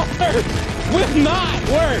controller will not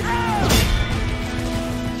work!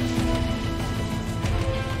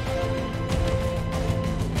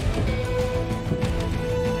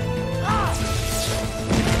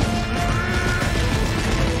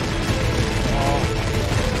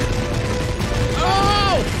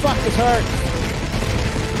 Oh! Fuck, this hurts!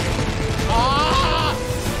 Ah!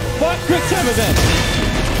 Fuck, quick time event!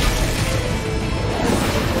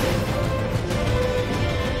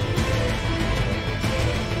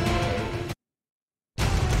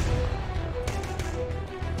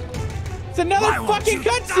 It's another fucking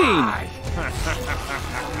cutscene!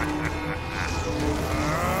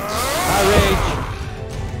 I rage.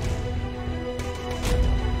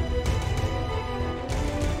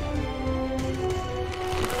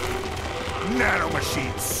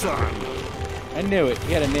 Nanomachine, son. I knew it.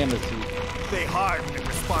 He had a nano suit. They harden in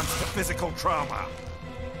response to physical trauma.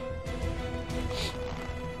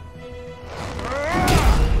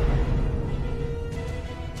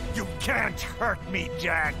 You can't hurt me,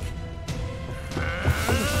 Jack.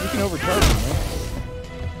 You can overcharge him,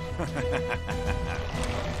 right?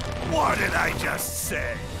 What did I just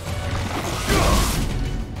say?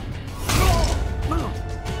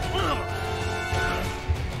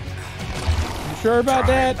 You sure about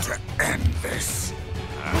that? To end this.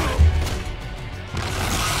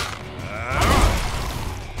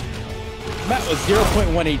 Matt was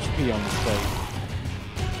 0.1 HP on this fight.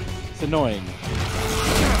 It's annoying.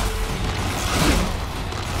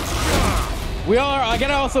 I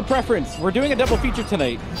gotta also preference. We're doing a double feature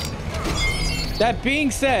tonight. That being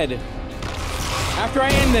said, after I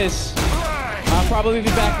end this, I'll probably be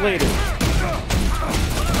back later.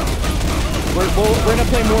 We're gonna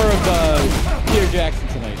play more of Peter Jackson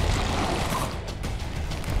tonight.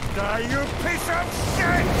 Die, you piece of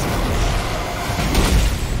shit!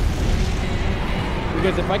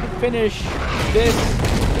 Because if I can finish this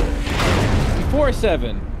before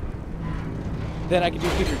 7, then I can do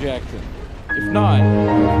Peter Jackson. If not,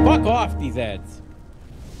 fuck off these ads.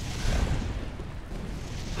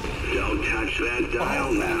 Don't touch that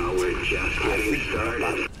dial now. We're just getting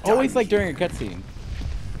started. Always like during a cutscene.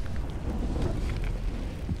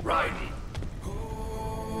 Right.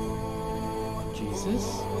 Jesus.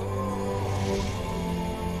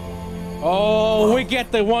 Oh, we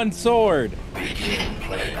get the one sword. Begin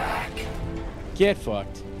playback. Get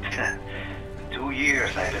fucked. 2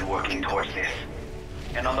 years I've been working towards this.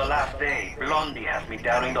 And on the last day, Blondie has me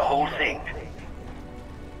downing the whole thing.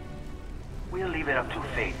 We'll leave it up to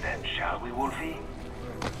fate then, shall we, Wolfie?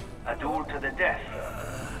 A duel to the death.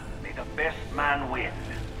 May the best man win.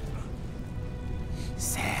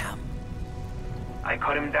 Sam. I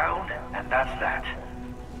cut him down, and that's that.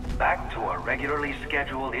 Back to a regularly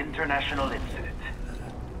scheduled international incident.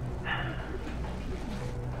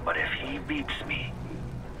 But if he beeps me,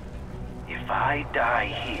 if I die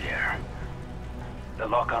here, the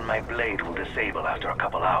lock on my blade will disable after a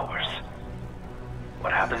couple hours.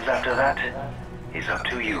 What happens after that is up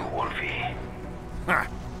to you, Wolfie. Ha!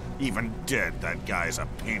 Even dead, that guy's a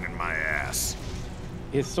pain in my ass.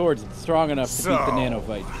 His sword's strong enough to beat the So-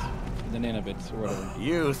 the nanobits, or whatever.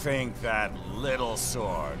 You think that little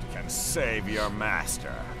sword can save your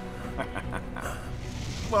master?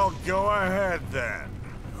 Well, go ahead then.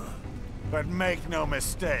 But make no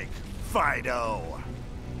mistake, Fido.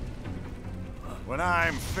 When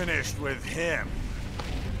I'm finished with him,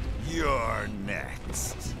 you're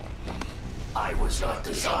next. I was not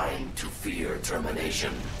designed to fear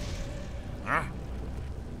termination. Huh?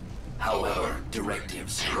 However, Directive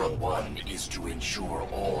 01 is to ensure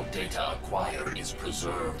all data acquired is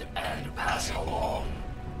preserved and passed along.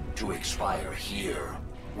 To expire here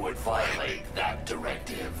would violate that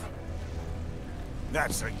directive.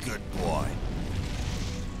 That's a good boy.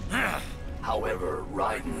 However,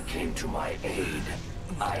 Raiden came to my aid.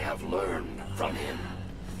 I have learned from him.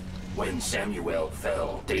 When Samuel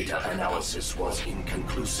fell, data analysis was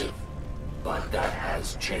inconclusive. But that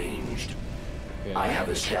has changed. Okay. I have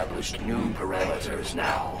established new parameters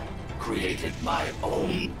now. Created my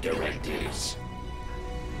own directives.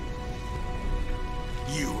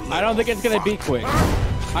 You I don't think it's little gonna be fuck. quick.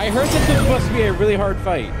 I heard this is supposed to be a really hard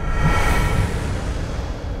fight.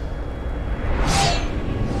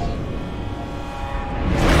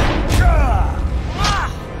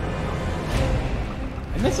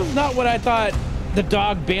 And this is not what I thought the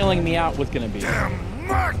dog bailing me out was gonna be. Damn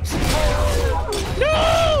much!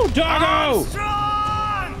 No, doggo!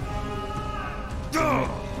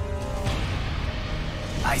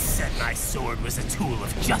 I said my sword was a tool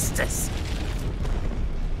of justice.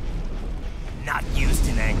 Not used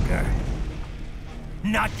in anger.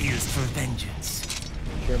 Not used for vengeance.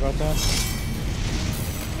 Sure about that?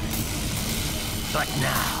 But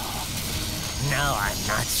now I'm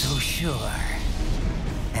not so sure.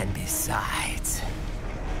 And besides,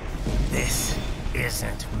 this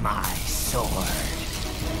isn't my sword.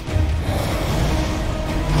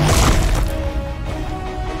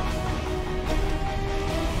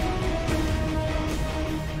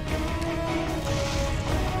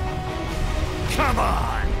 Come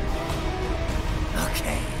on!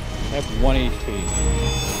 Okay, I have 1 HP.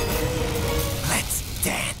 let's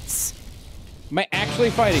dance. Am I actually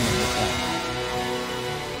fighting him this time?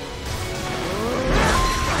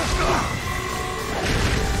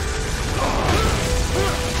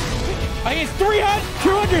 I get 300,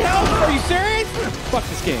 200 health? Are you serious? Fuck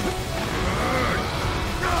this game.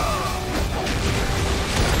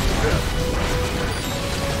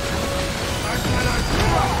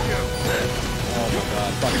 Oh my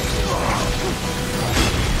god, fuck this game.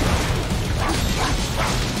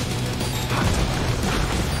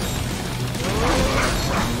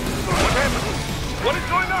 What happened? What is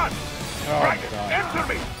going on? Oh my Raiden, god.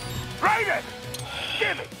 answer me! Raiden!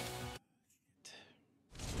 Give it!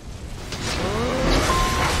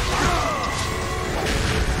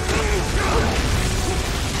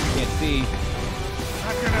 Can't see.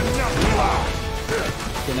 I'm gonna knock you out!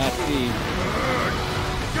 Cannot see.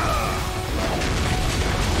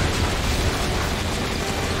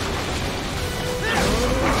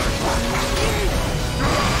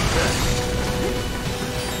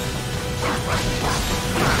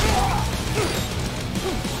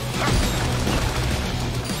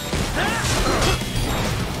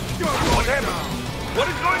 What happened? What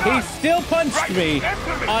is going on? He still punched me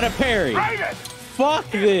on a parry. Raiden!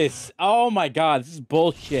 Fuck this. Oh my god, this is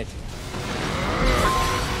bullshit.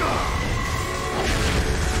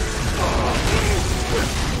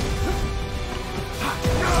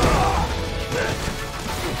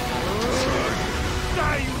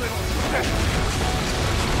 Die, you little shit!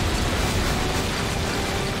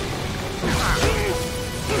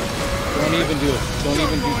 Don't even do it. Don't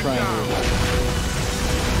even do triangle.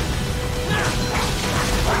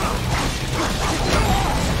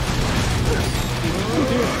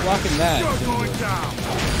 Dude, blocking that. You're going down!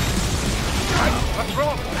 What's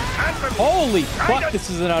wrong? Answer me! Holy fuck, this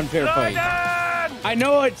is an unfair fight. Raiden! I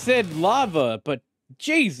know it said lava, but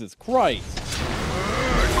Jesus Christ.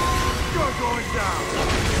 You're going down!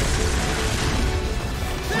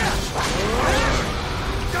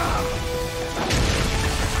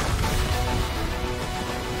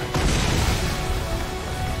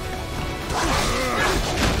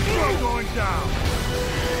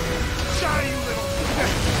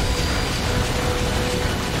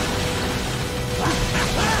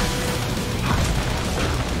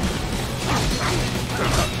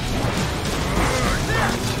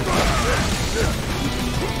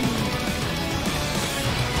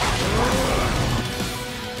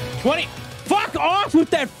 20. Fuck off with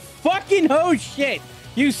that fucking hose shit.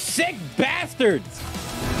 You sick bastards.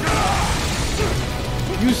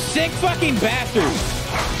 You sick fucking bastards.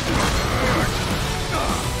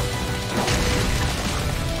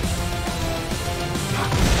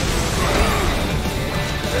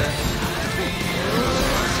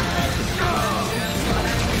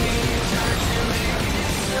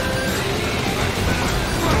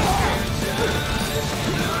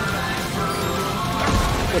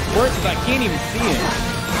 What's worse is I can't even see him.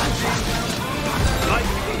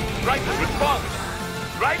 Raiden, response!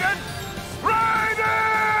 Raiden!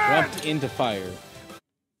 Raiden! Jumped into fire.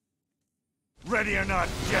 Ready or not,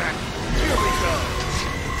 Jack, here we go!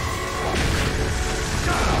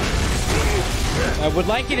 I would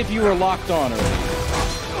like it if you were locked on already.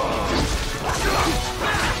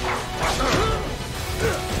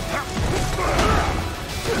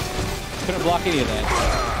 Couldn't block any of that.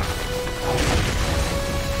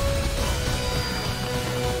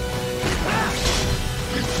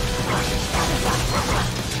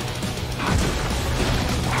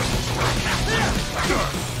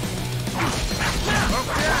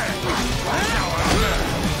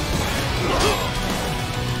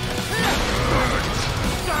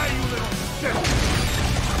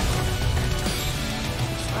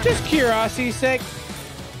 Just curiosity's sake.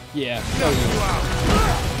 Yeah.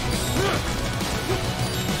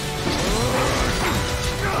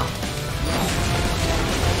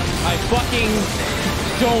 I fucking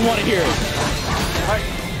don't want to hear it.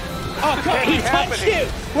 Oh, God, he touched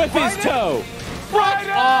it with his toe. Fuck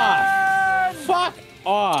off. Fuck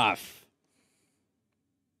off.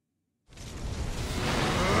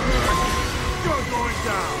 You're going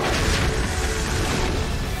down.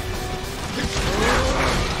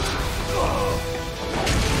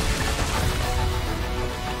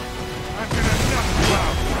 I'm gonna knock you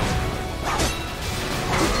out.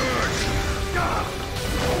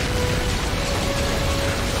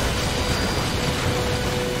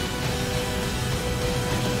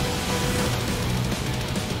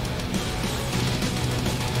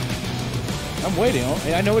 I'm waiting.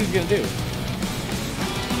 I know what he's gonna do.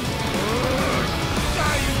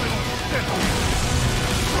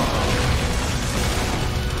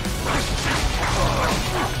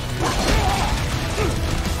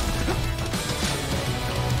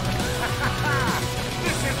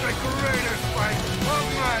 This is the greatest fight of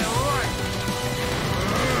my life!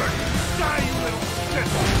 Die, you little shit!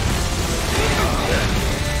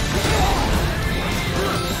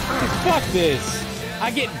 Fuck this. I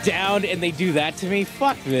get downed and they do that to me.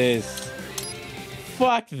 Fuck this.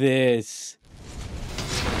 Fuck this.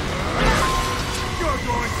 You're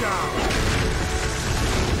going down!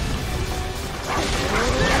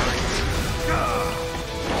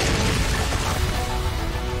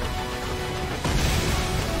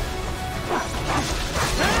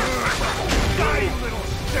 Die, you little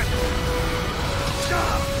shit!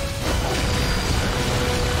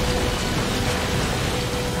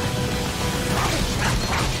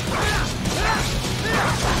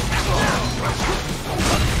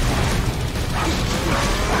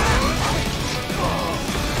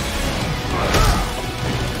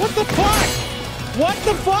 What the fuck? What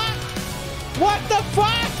the fuck? What the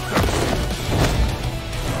fuck?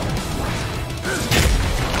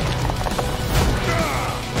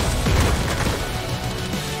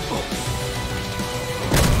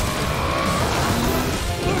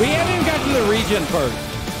 We haven't even got to the regen first.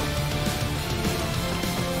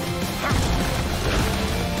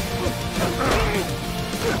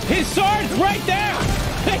 His sword's right there!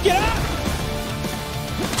 Pick it up!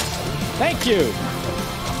 Thank you.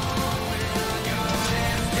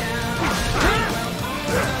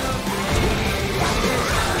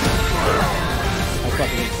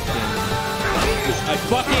 I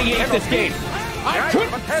fucking hate this game. I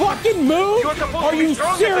couldn't fucking move? Are you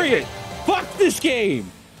serious? Fuck this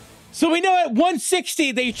game. So we know at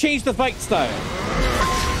 160 they changed the fight style.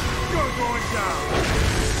 You're going down!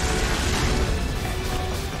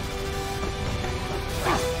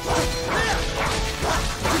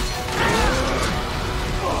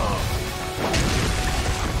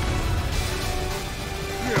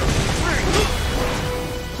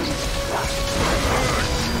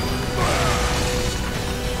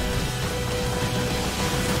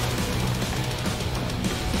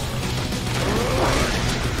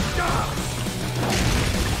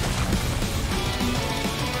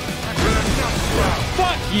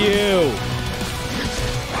 Fuck you.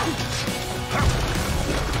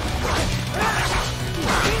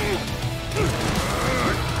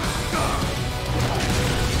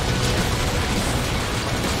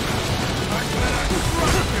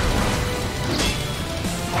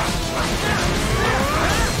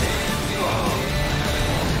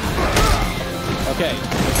 Okay.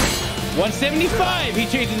 175, he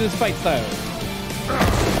changes his fight style.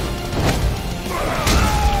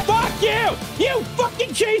 Fuck you! You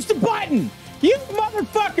fucking changed the button! You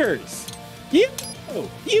motherfuckers! You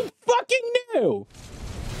fucking knew!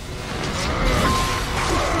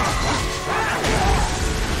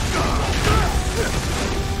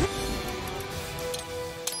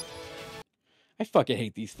 I fucking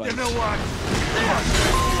hate these fights. You know what?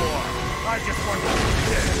 I just want to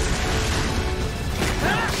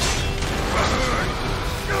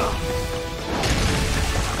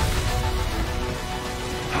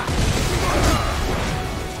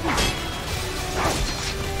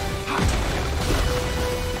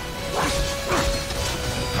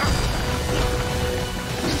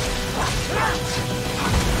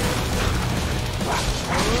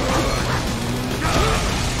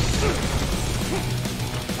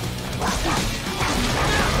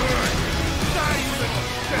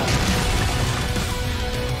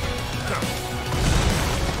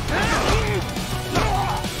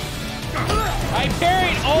I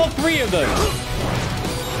parried all three of them.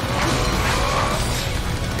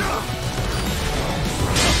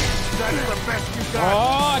 That's the best you got. Oh,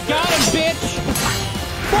 I got him, bitch!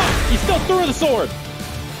 Fuck! He still threw the sword.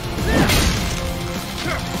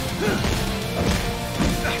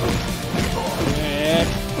 And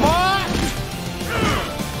fuck!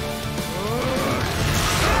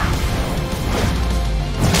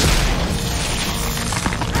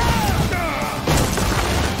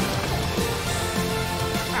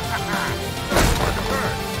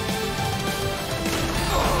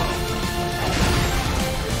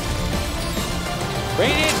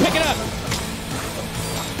 Radiant, pick it up!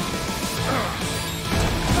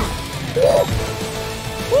 Woo!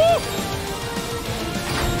 Woo!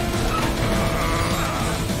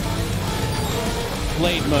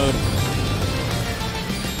 Blade mode.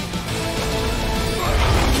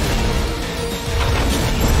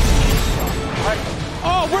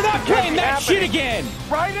 Oh, we're not playing that shit again!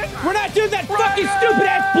 Right in? We're not doing that fucking stupid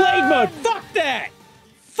ass blade mode! Fuck that!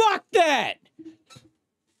 Fuck that!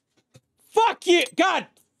 Fuck you! God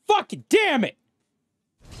fucking damn it!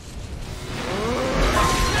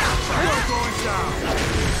 You're going down.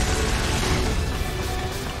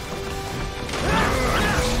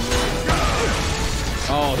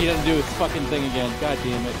 Oh, he doesn't do his fucking thing again. God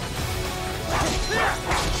damn it.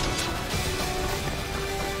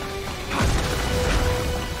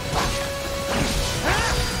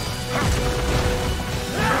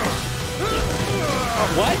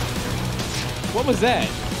 What? What was that?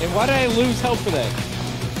 And why did I lose health for that?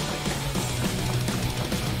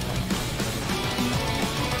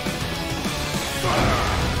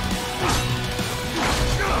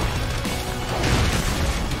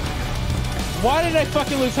 Why did I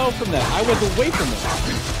fucking lose health from that? I was away from it.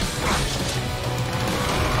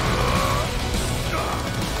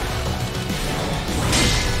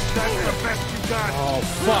 That's the best you got. Oh,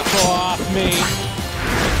 fuck off me.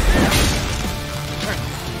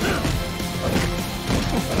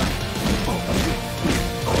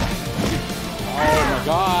 Oh my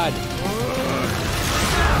god.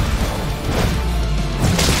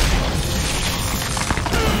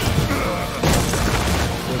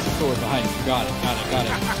 There's a sword behind you. Got it.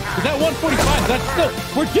 Is that 145? That's still...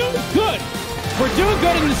 We're doing good. We're doing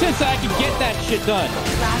good in the sense that I can get that shit done.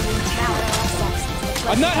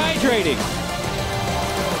 I'm not hydrating.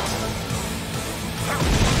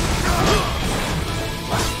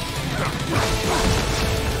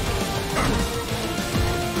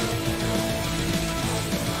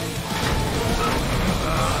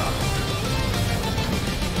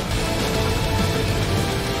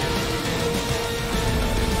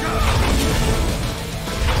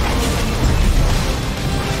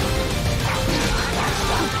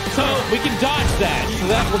 We can dodge that, so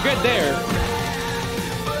that we're good there.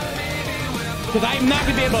 Because I'm not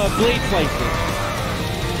going to be able to blade slice it.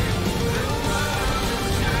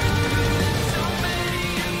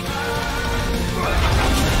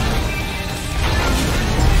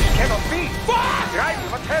 Fuck!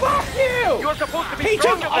 Fuck you! You're supposed to be He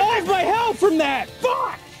took all of my health from that!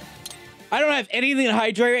 Fuck! I don't have anything to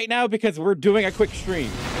hydrate right now because we're doing a quick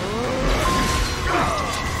stream.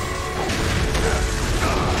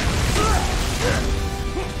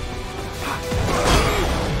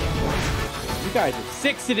 You guys are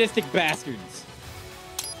sick, sadistic bastards.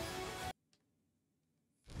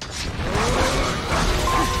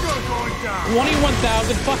 going down.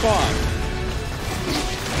 21,000, fuck off.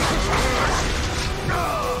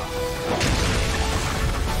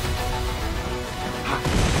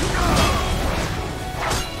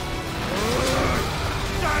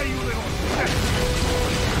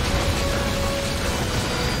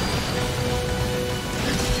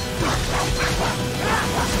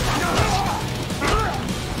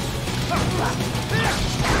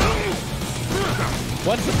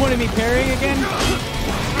 What's the point of me parrying again?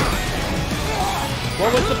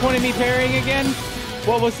 What was the point of me parrying again?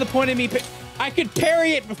 What was the point of me I could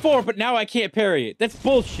parry it before, but now I can't parry it. That's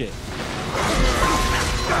bullshit.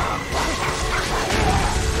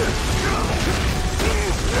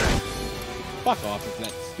 Fuck off with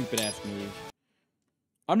that stupid ass move.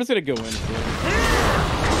 I'm just gonna go in for it.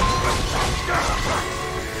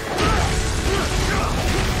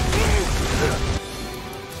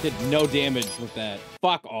 Did no damage with that.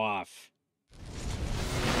 Fuck off.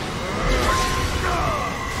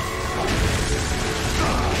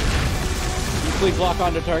 Please lock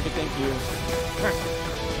onto target, thank you.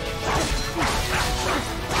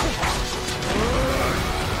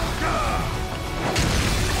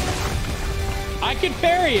 I can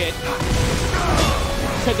parry it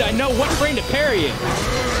because I know what frame to parry it.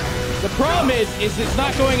 The problem is it's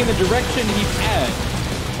not going in the direction he's at.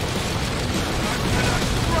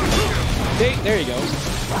 See, there you go.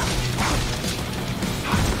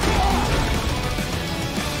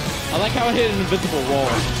 I like how I hit an invisible wall.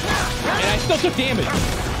 And I still took damage.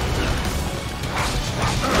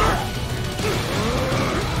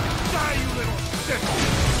 Die, you little shit!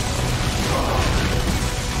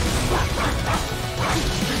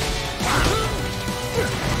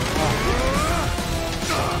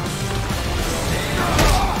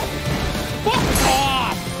 Fuck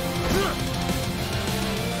off!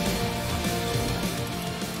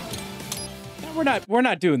 No, we're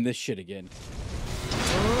not doing this shit again.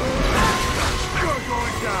 You're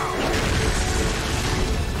going down!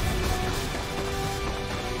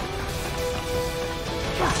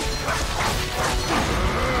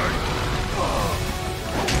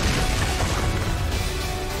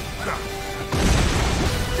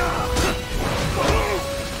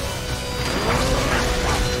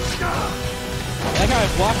 I like how I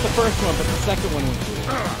blocked the first one, but the second one went through.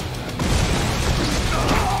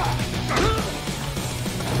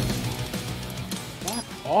 Fuck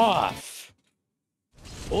off!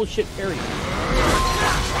 Bullshit parry.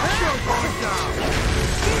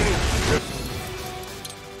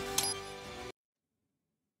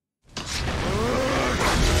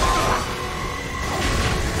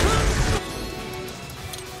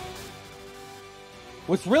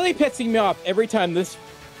 What's really pissing me off every time this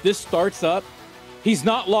starts up, he's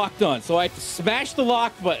not locked on. So I have to smash the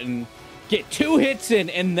lock button, get 2 hits in,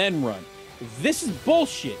 and then run. This is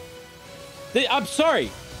bullshit. I'm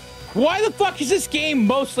sorry. Why the fuck is this game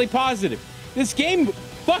mostly positive? This game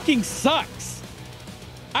fucking sucks.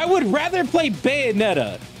 I would rather play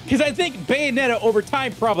Bayonetta, because I think Bayonetta over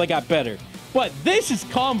time probably got better. But this is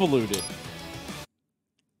convoluted.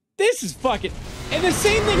 This is fucking... And the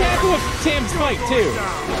same thing happened with Sam's fight, too.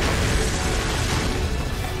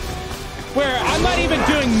 Where I'm not even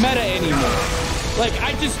doing meta anymore. Like,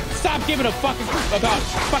 I just stopped giving a fuck about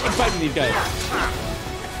fucking fighting these guys.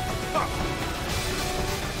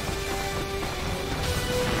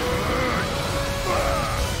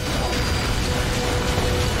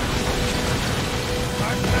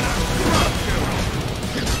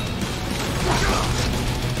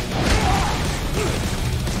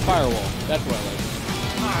 Firewall. That's what I like.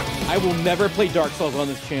 I will never play Dark Souls on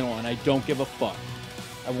this channel, and I don't give a fuck.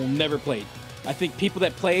 I will never play it. I think people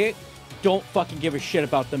that play it don't fucking give a shit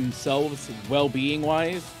about themselves, well-being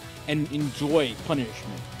wise, and enjoy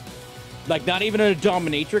punishment. Like, not even in a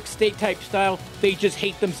dominatrix state type style, they just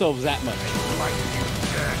hate themselves that much.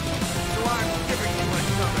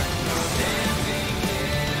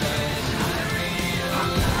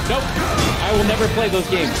 Nope. I will never play those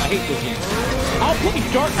games. I hate those games. I'll play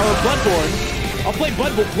Bloodborne. I'll play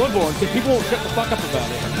Bloodborne because people won't shut the fuck up about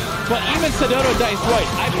it. But even Sidono Dice White,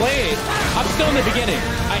 I play it. I'm still in the beginning.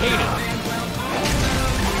 I hate it.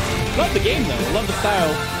 Love the game though. Love the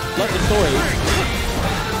style. Love the story.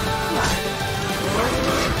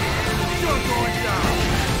 You're going down!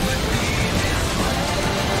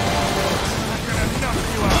 I'm gonna knock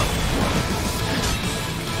you out!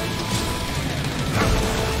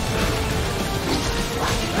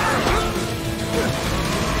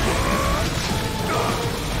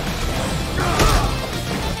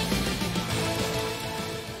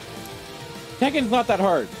 Tekken's not that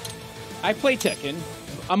hard. I play Tekken.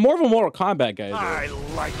 I'm more of a Mortal Kombat guy, though. I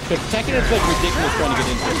like Because Tekken is like ridiculous trying to get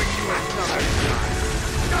into it.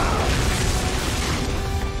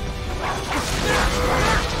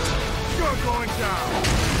 You're going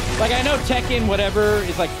down! Like, I know Tekken, whatever,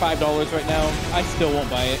 is like $5 right now. I still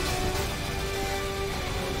won't buy it.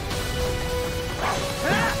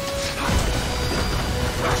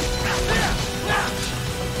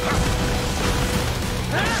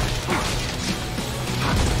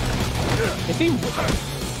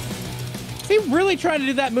 he really trying to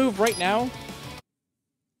do that move right now?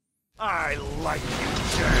 I like you,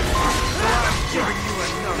 Jack. I'm giving you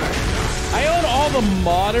another shot. I own all the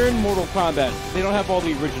modern Mortal Kombat. They don't have all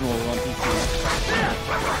the originals on PC.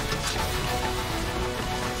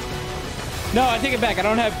 No, I take it back. I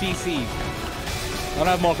don't have DC. I don't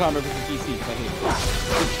have Mortal Kombat for PC because I hate it.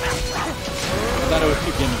 I thought it was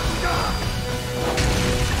too gimmicky.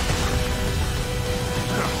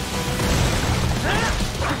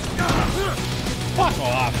 Fuck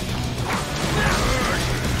off.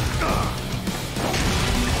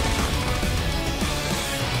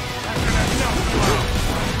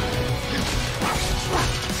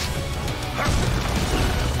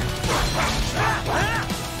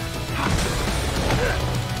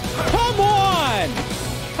 Come on!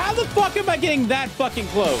 How the fuck am I getting that fucking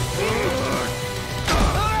close?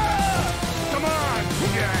 Come on,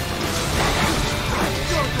 Jack.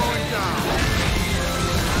 You're going down.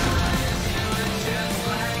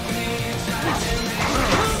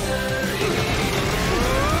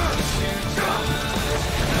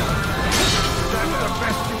 That's the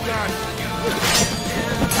best you got.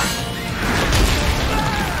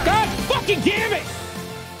 God fucking damn it!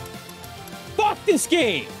 Fuck this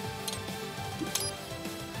game!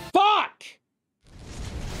 Fuck!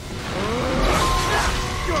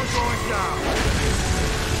 You're going down.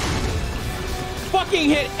 Fucking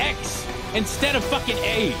hit X instead of fucking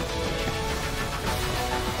A.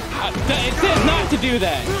 It says not to do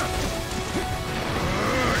that.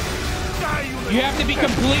 You have to be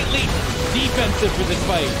completely defensive for this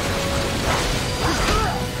fight.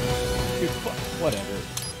 Dude, whatever.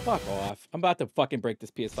 Fuck off. I'm about to fucking break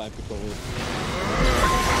this PS5 controller.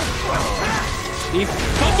 These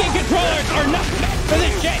fucking controllers are not meant for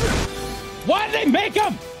this shit! Why did they make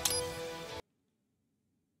them?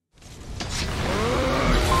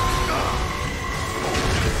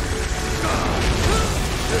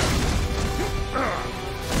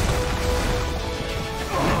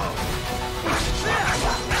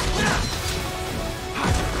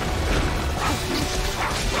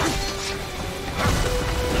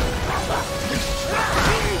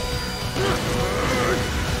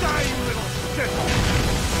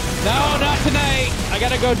 No, not tonight. I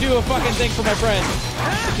gotta go do a fucking thing for my friend.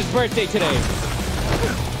 It's his birthday today.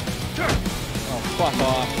 Oh, fuck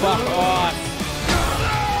off. Fuck off.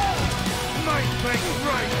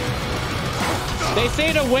 They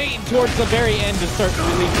say to wait towards the very end to start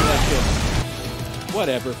releasing that shit.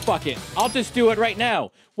 Whatever. Fuck it. I'll just do it right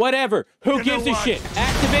now. Whatever. Who gives a shit?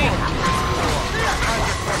 Activate.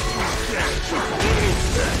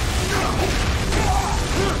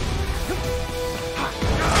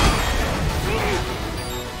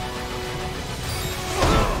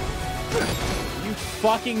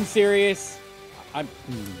 Fucking serious? I'm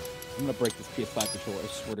gonna break this PS5 controller, I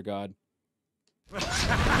swear to God.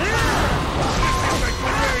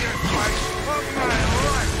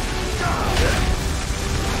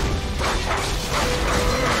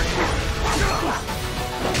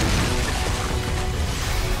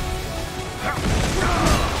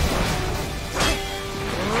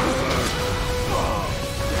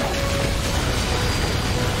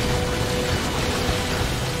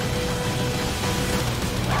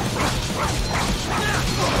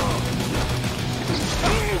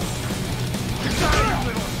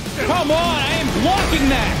 Come on, I am blocking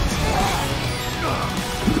that!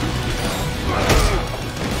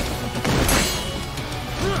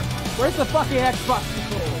 Where's the fucking Xbox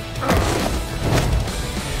controller?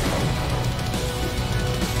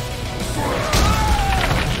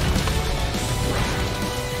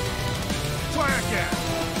 Try again.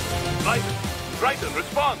 Raiden,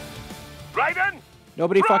 respond! Raiden!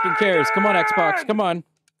 Nobody fucking cares. Come on, Xbox, come on.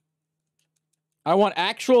 I want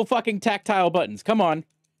actual fucking tactile buttons. Come on.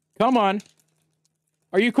 Come on.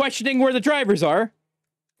 Are you questioning where the drivers are?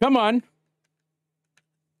 Come on.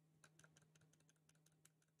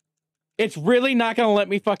 It's really not gonna let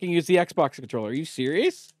me fucking use the Xbox controller. Are you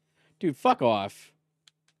serious? Dude, fuck off.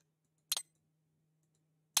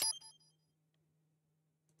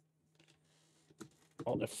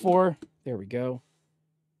 Alt F4. There we go.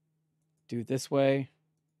 Do it this way.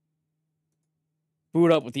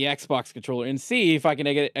 Boot up with the Xbox controller and see if I can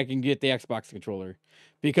get the Xbox controller.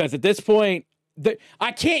 Because at this point,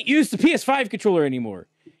 I can't use the PS5 controller anymore.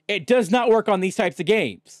 It does not work on these types of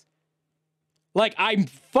games. Like, I'm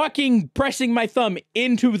fucking pressing my thumb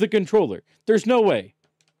into the controller. There's no way.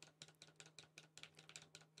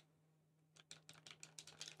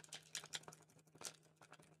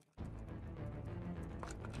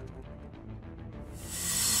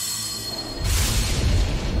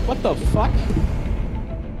 What the fuck?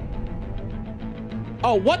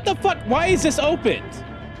 Oh, what the fuck? Why is this opened?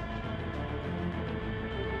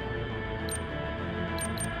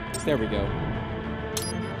 There we go.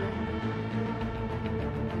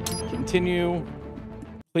 Continue.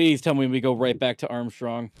 Please tell me we go right back to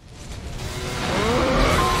Armstrong.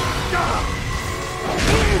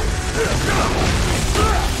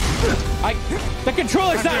 The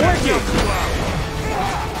controller's not working!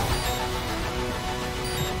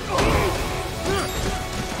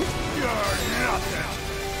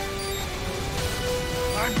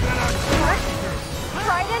 I'm gonna...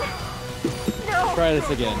 Raiden? No. Try this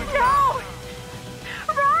again. No!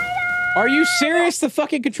 Raiden! Are you serious? The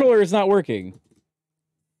fucking controller is not working.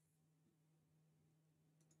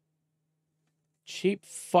 Cheap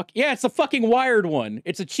fuck. Yeah, it's a fucking wired one.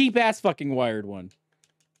 It's a cheap ass fucking wired one.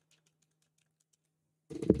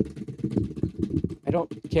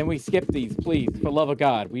 Can we skip these, please? For love of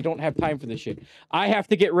God. We don't have time for this shit. I have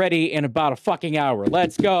to get ready in about a fucking hour.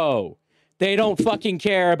 Let's go. They don't fucking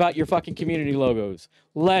care about your fucking community logos.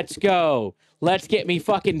 Let's go. Let's get me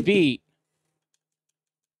fucking beat.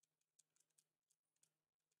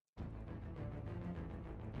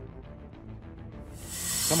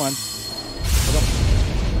 Come on.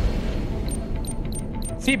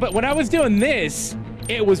 See, but when I was doing this,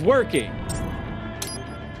 it was working.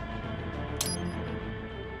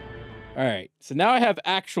 All right, so now I have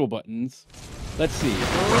actual buttons. Let's see.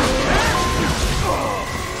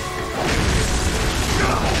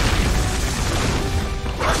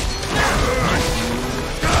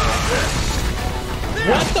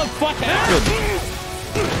 What the fuck happened?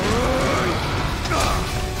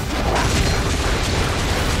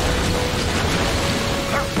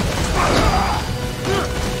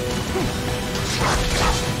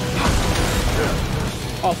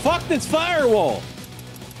 Oh, fuck this firewall!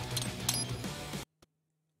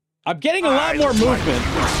 I'm getting a lot more movement. So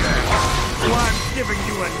I'm giving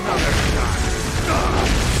you another shot.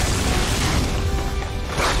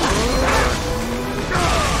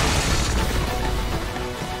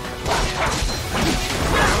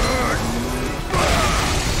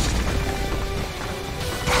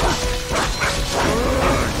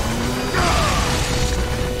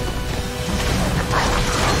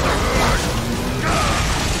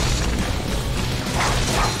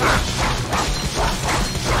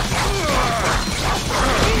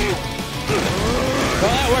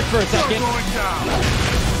 Well, that worked for a second.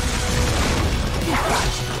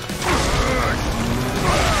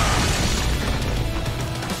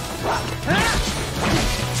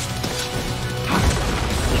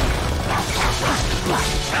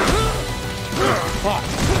 Fuck.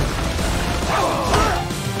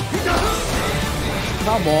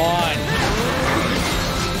 Come on.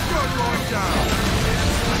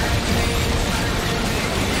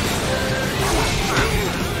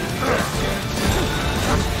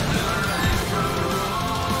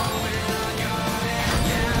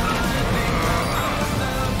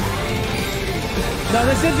 No,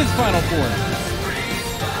 this is his final form.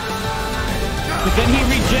 But then he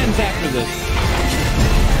regens after this.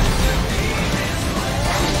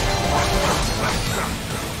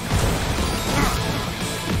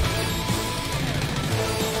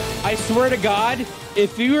 I swear to God,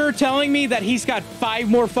 if you were telling me that he's got 5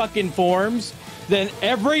 more fucking forms, then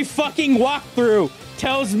every fucking walkthrough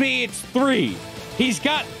tells me it's 3. He's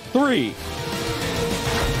got 3.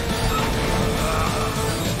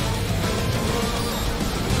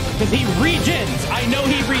 Because he regens. I know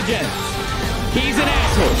he regens. He's an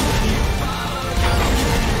asshole.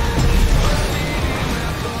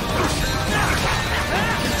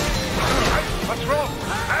 What's wrong?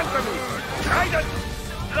 Answer me! Raiden!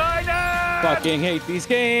 Raiden! Fucking hate these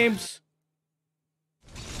games.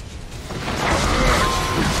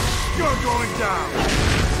 You're going down!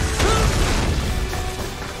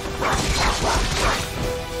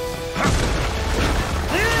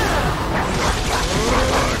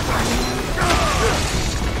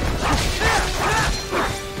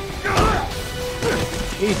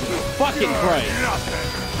 Jesus fucking Christ.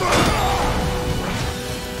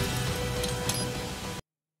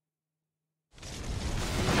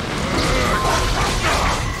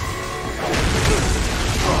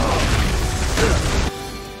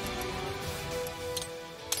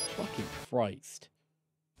 Fucking Christ.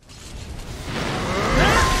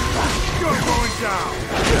 You're going down!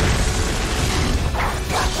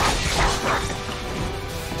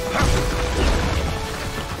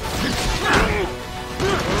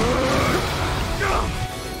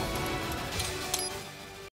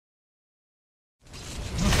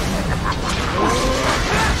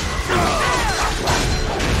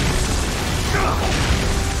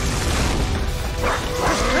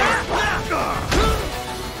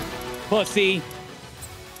 pussy.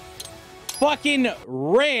 Fucking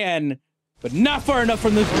ran, but not far enough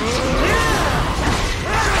from the...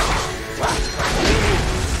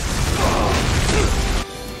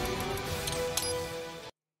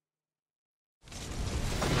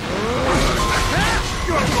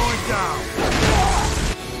 You're going down.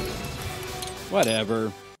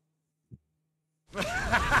 Whatever. This is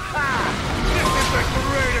the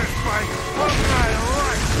greatest fight of my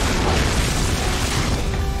life.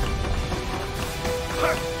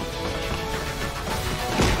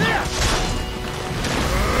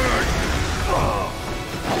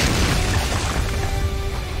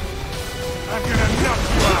 I'm gonna knock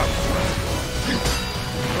you out.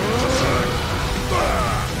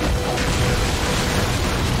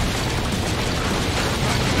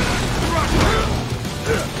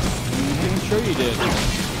 Sure you did.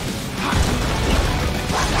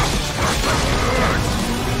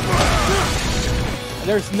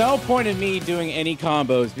 There's no point in me doing any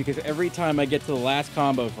combos because every time I get to the last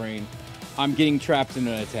combo frame, I'm getting trapped in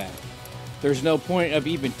an attack. There's no point of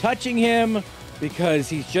even touching him because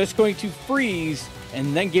he's just going to freeze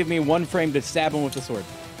and then give me one frame to stab him with the sword.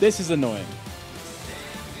 This is annoying.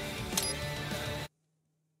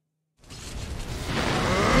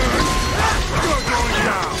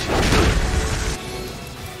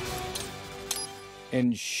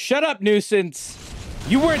 And shut up, nuisance.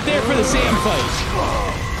 You weren't there for the Sam fight.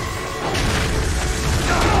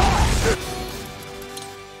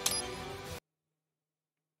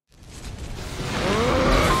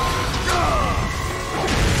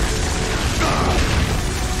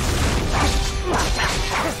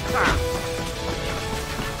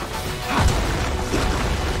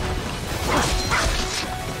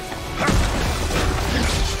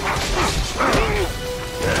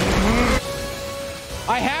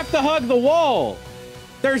 I have to hug the wall.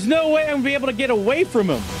 There's no way I'm gonna be able to get away from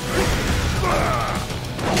him.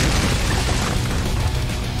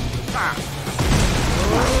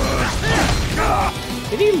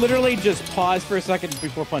 Did he literally just pause for a second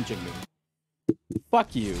before punching me?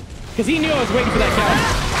 Fuck you. Because he knew I was waiting for that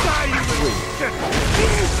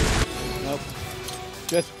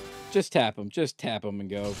counter. Nope. Just tap him. Just tap him and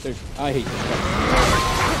go. I hate this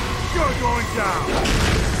guy. You're going down.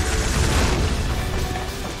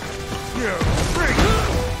 You freak.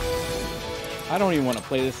 I don't even want to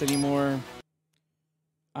play this anymore.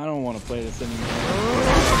 I don't want to play this anymore.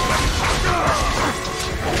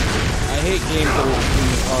 I hate games that are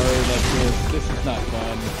really hard like this. This is not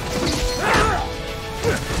fun.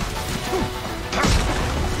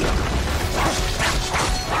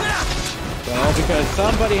 Well, because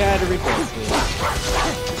somebody had to request it.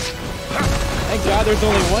 Thank God there's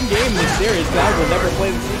only one game in this series that I will never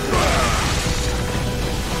play the sequel.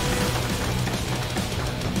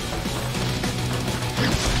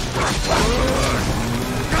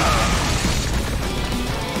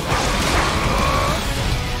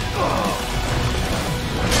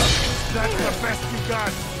 That's the best you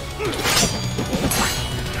got.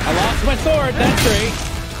 I lost my sword, that's great.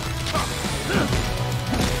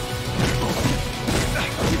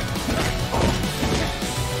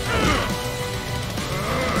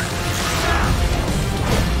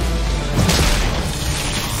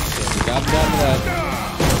 Got done with that.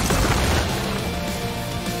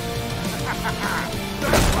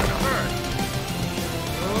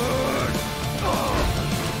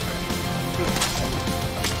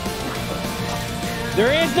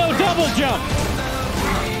 There is no double jump.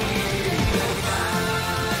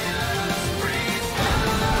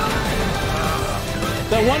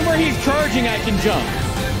 The one where he's charging, I can jump.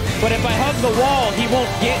 But if I hug the wall, he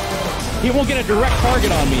won't get a direct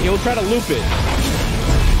target on me. He'll try to loop it.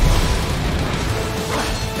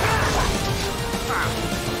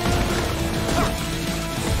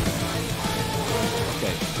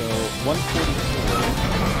 Okay, so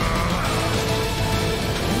 144.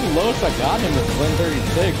 The lowest I got him was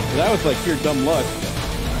 136. That was like pure dumb luck.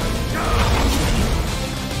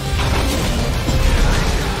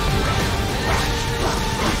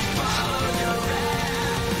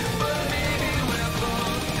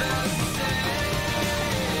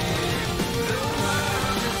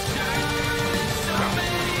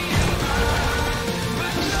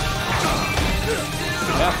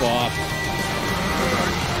 F off.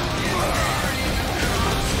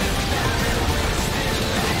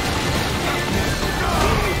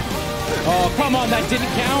 Oh, come on, that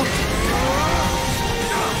didn't count.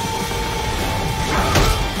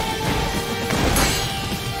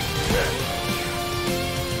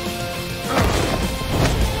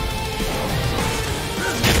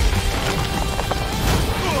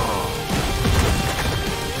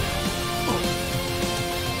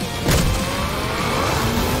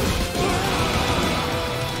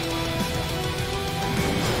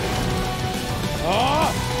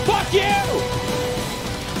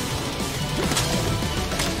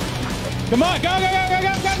 Come on, go, go, go, go,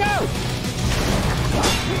 go, go, go!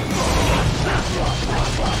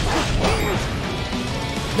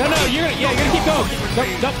 No, no, you're gonna keep going.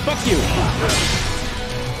 No, fuck you.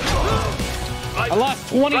 I lost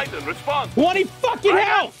 20, 20 fucking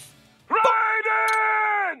health!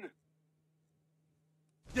 Raiden!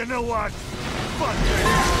 You know what? Fuck this.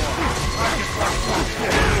 I just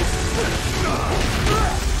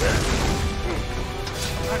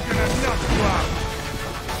I'm gonna knock you out.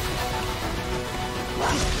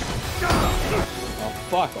 Oh,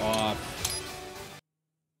 fuck off.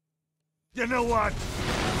 You know what?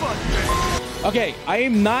 Fuck this. Okay, I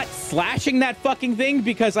am not slashing that fucking thing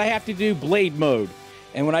because I have to do blade mode.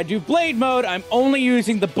 And when I do blade mode, I'm only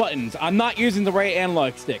using the buttons. I'm not using the right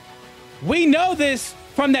analog stick. We know this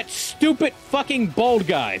from that stupid fucking bald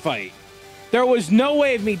guy fight. There was no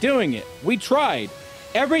way of me doing it. We tried.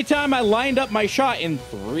 Every time I lined up my shot in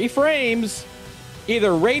 3 frames, either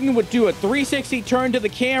Raiden would do a 360 turn to the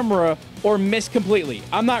camera or miss completely.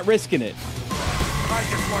 I'm not risking it. I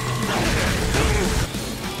just want you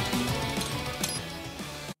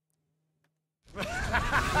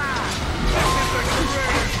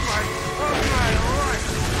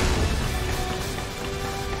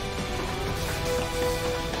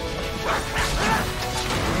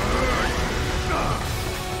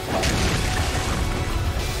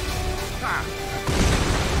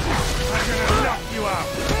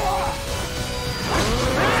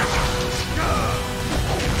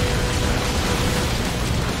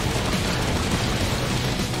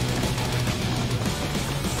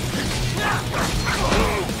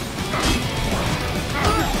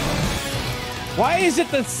Why is it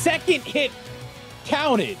the second hit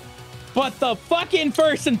counted, but the fucking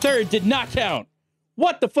first and third did not count?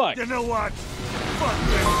 What the fuck? You know what? Fuck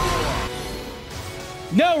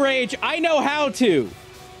this. No, Rage, I know how to.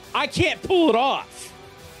 I can't pull it off.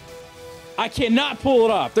 I cannot pull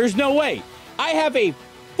it off. There's no way. I have a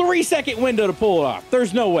 3-second window to pull it off.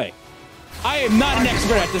 There's no way. I am not an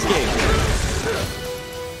expert at this game.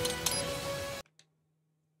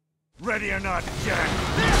 Ready or not, Jack.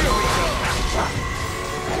 Here we go.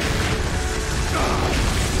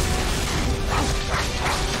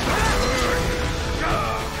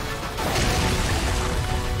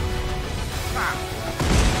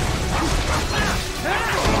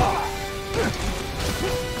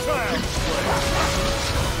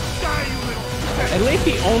 At least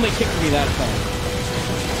he only kicked me that time.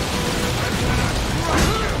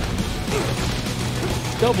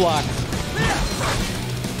 Still blocked.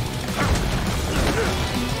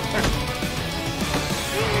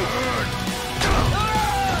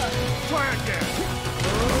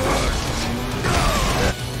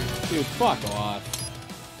 Dude, fuck off.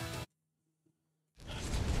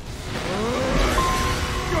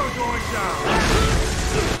 You're going down.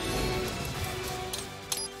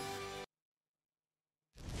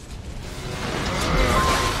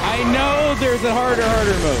 I know there's a harder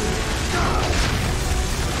mode.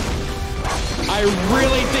 I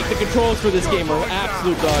really think the controls for this game are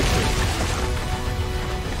absolute dog shit.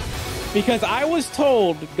 Because I was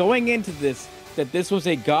told going into this that this was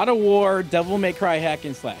a God of War, Devil May Cry hack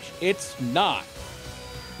and slash. It's not.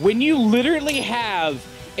 When you literally have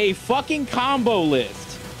a fucking combo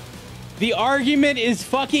list, the argument is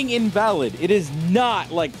fucking invalid. It is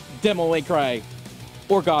not like Devil May Cry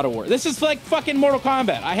or God of War. This is like fucking Mortal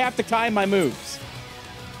Kombat. I have to time my moves.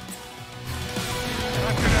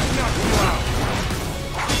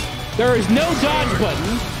 There is no dodge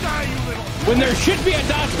button when there should be a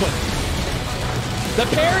dodge button. The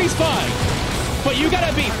parry's fine, but you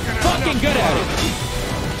gotta be fucking good at it.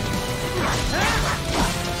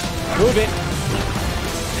 Move it.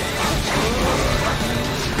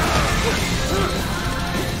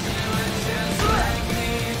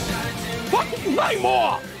 Fucking play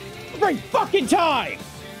more! Every fucking time!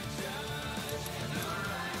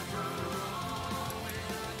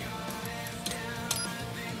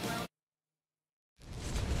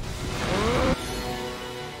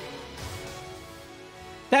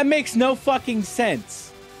 That makes no fucking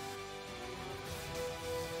sense.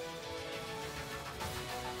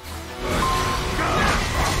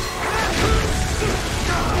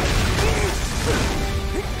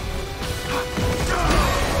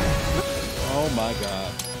 Oh my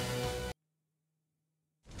god.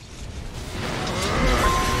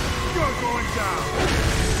 You're going down.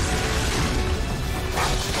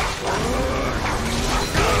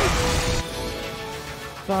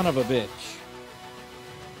 Son of a bitch.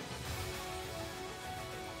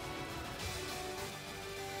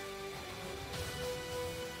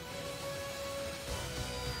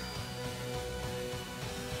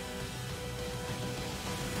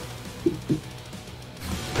 God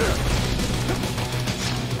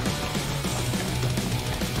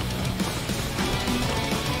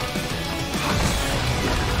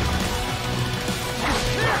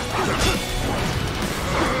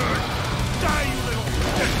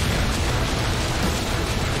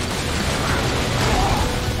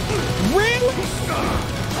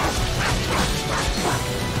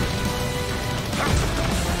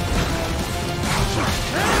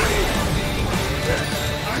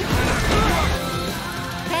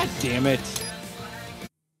damn it.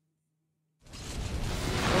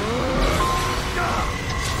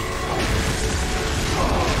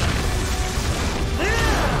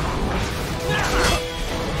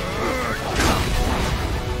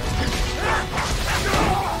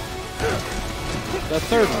 The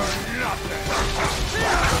third one.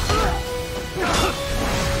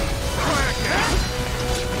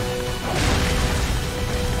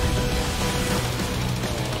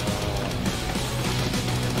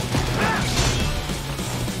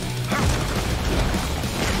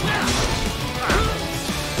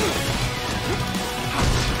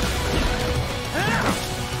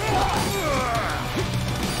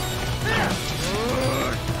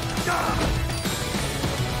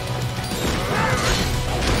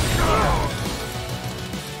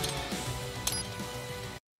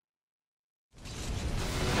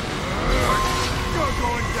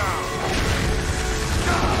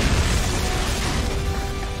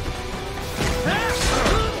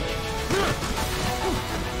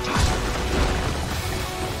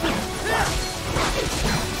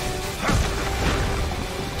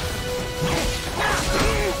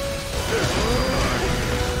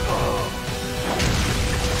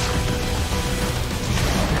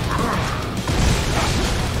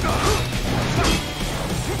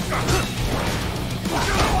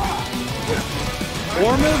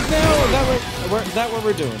 Four moves now? Is that what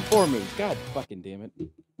we're doing? 4 moves. God fucking damn it. You're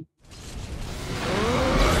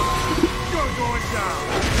going down.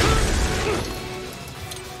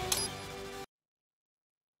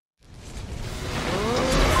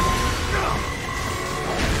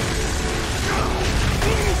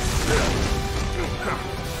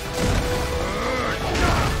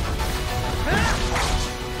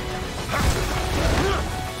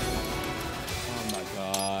 Oh my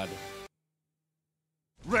god.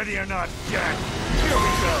 Ready or not, Jack? Here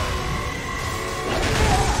we go.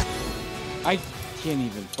 I can't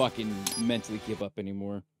even fucking mentally keep up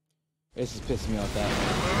anymore. This is pissing me off that much.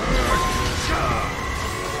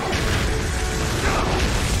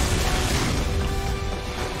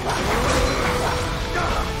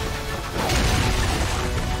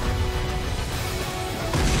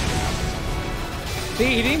 See,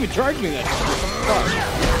 he didn't even charge me that time. Fuck.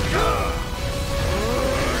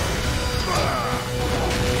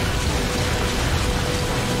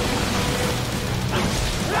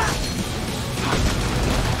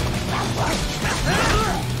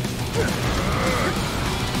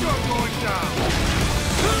 You're going down.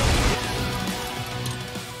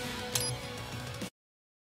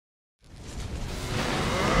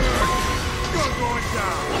 You're going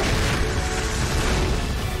down.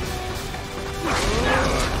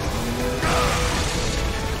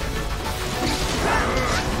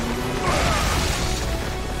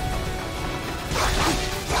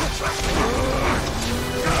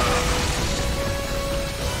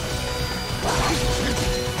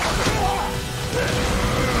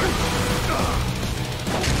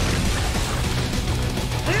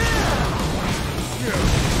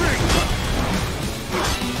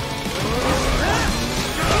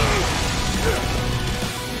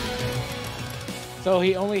 So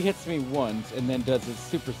he only hits me once and then does his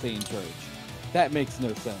Super Saiyan charge. That makes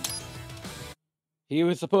no sense. He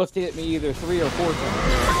was supposed to hit me either 3 or 4 times.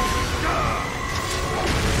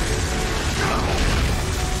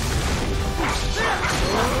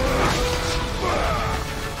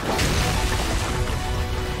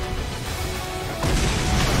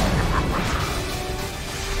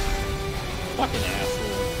 Fucking asshole.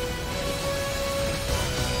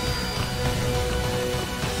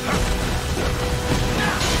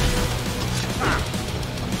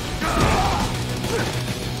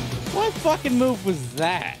 What fucking move was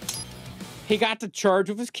that? He got to charge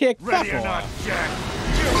with his kick. Ready Fuck or not, off. Jack?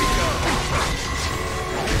 Here we go.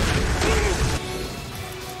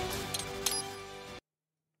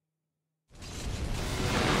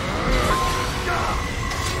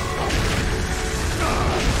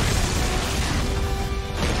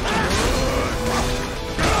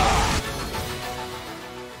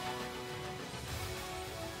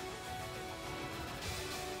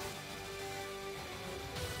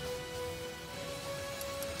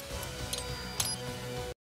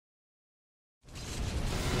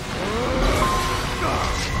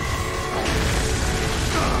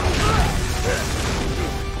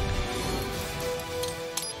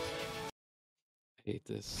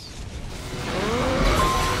 this.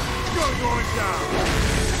 You're going down!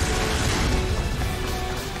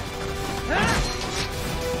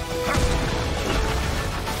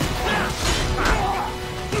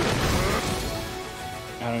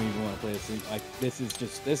 I don't even want to play this. Like this is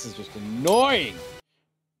just annoying.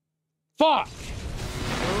 Fuck.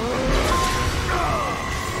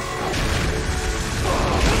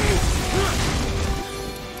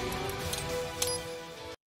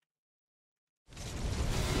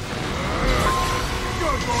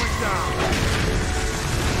 You're going down!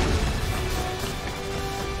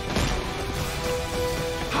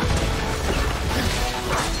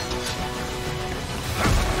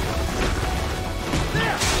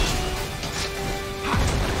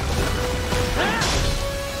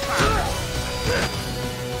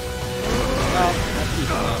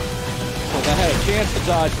 Like I had a chance to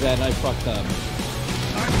dodge that and I fucked up.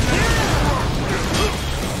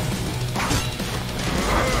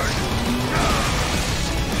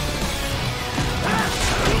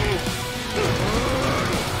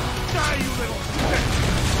 Die, you little bitch!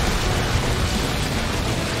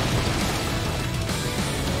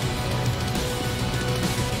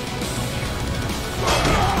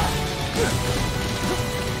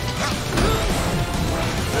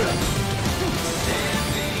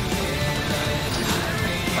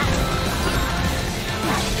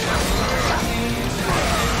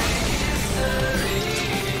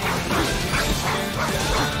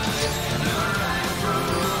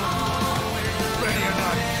 Ready or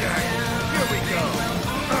not, Jack. Here we go.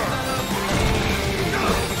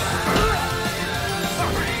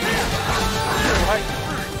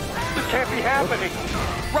 This can't be happening.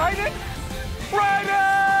 Raiden?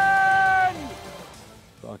 Raiden!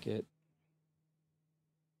 Fuck it.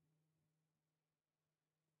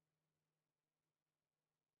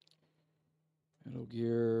 Metal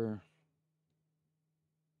Gear.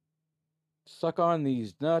 Suck on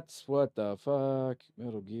these nuts. What the fuck?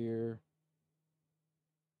 Metal Gear.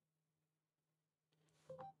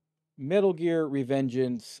 Metal Gear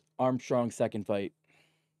Revengeance Armstrong second fight.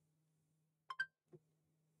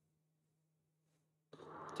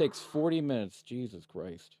 Takes 40 minutes. Jesus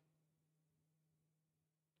Christ.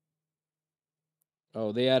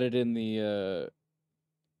 Oh, they added in the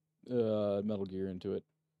Metal Gear into it.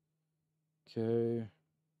 Okay.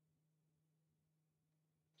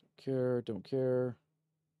 Don't care, don't care.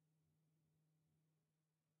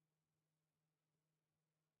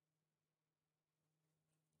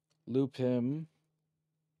 Loop him.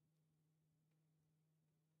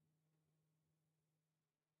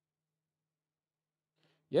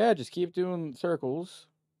 Yeah, just keep doing circles.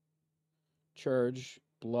 Charge,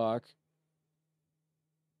 block.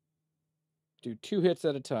 Do 2 hits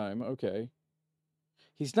at a time. Okay.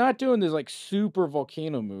 He's not doing this like super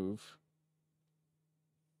volcano move.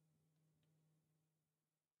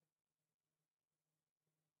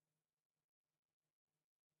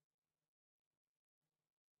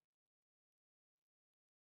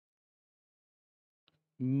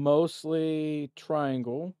 Mostly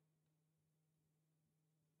triangle.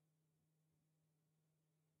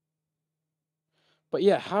 But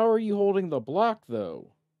yeah, how are you holding the block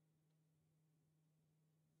though?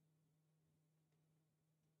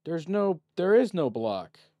 There is no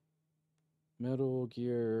block. Metal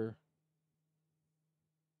Gear.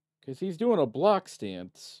 Because he's doing a block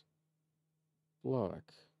stance.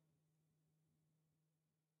 Block.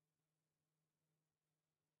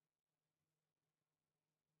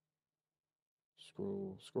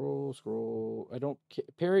 Scroll, scroll, scroll.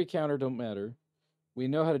 Parry counter don't matter. We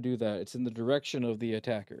know how to do that. It's in the direction of the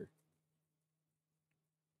attacker.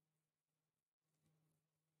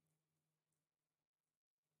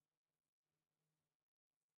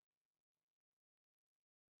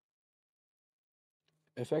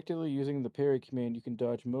 Effectively using the parry command, you can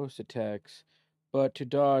dodge most attacks, but to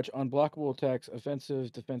dodge unblockable attacks,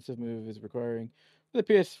 offensive, defensive move is requiring the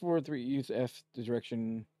PS4 3 use F the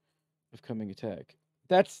direction of coming attack.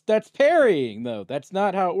 That's parrying though. That's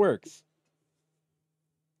not how it works.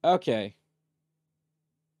 Okay.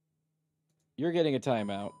 You're getting a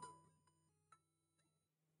timeout.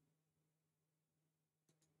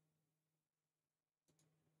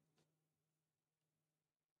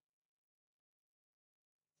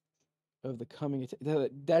 Of the coming attack.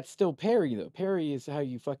 That's still parry though. Parry is how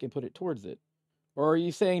you fucking put it towards it. Or are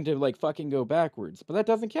you saying to like fucking go backwards? But that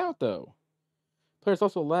doesn't count though. Players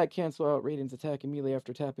also lag cancel out Raiden's attack immediately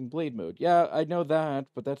after tapping blade mode. Yeah, I know that,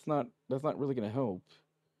 but that's not really gonna help.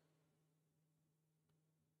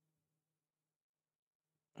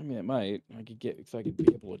 I mean, it might. I could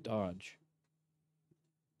be able to dodge.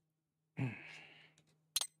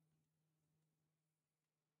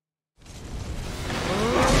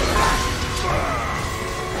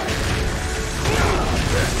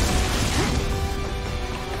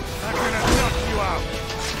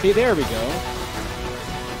 See, there we go.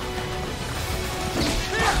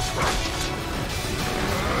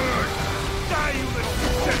 Die, you little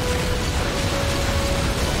shit!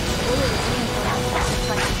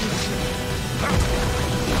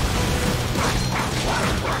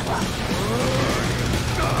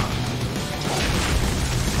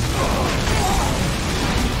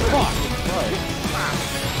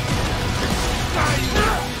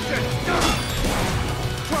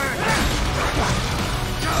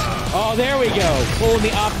 Oh, there we go. Pull in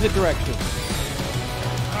the opposite direction.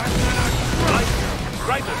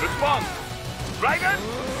 Raiden, respond! Raiden!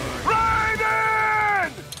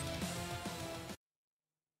 Raiden!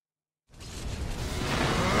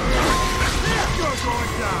 You're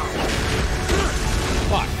going down!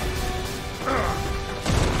 Fuck.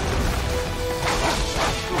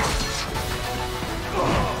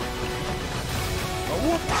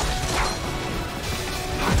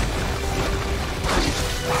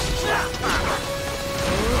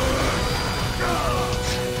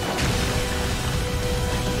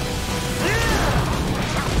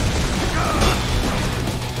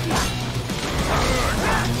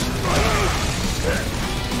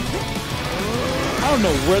 I don't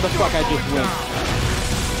know where the fuck I just went.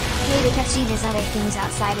 Hey, Pikachu does other things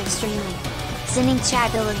outside of streaming. Sending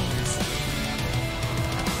chat links.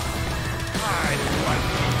 I didn't like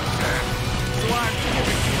that. So I'm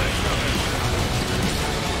giving you another.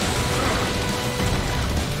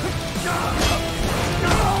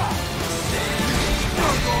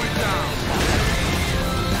 You're going down!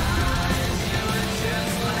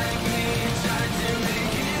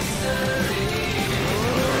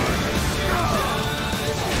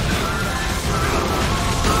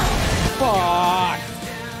 Fuck.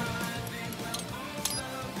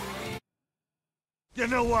 You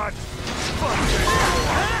know what? Fuck this.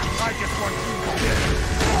 I just want you to get it.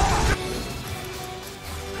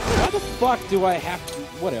 Why the fuck do I have to?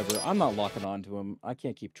 Whatever. I'm not locking on to him. I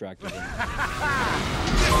can't keep track of him. This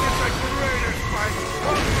is the greatest fight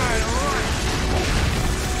of my life!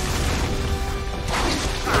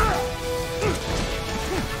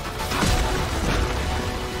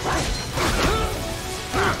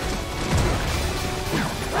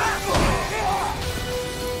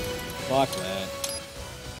 Fuck that.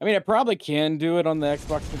 I mean, I probably can do it on the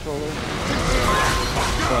Xbox controller,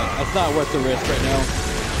 but it's not worth the risk right now.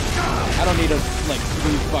 I don't need to, like,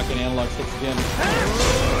 smooth fucking analog sticks again.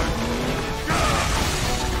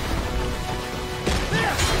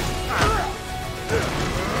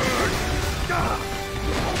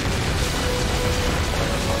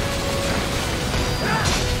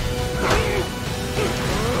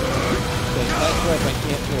 That's right, I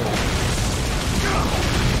can't do it.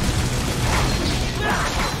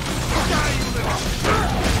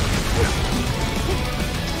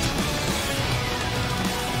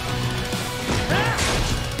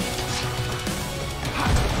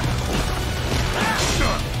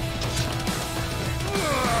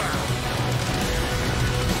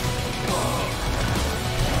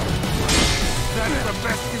 That's the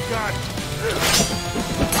best you got!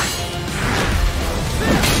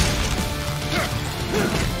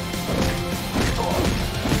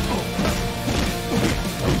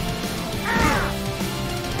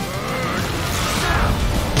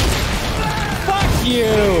 Fuck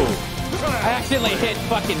you! I accidentally hit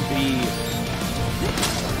fucking B.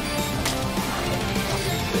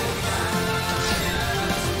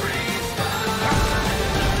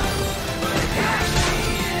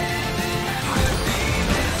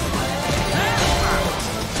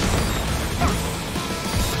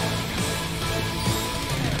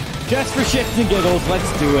 Just for shits and giggles,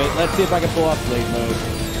 let's do it. Let's see if I can pull off blade mode.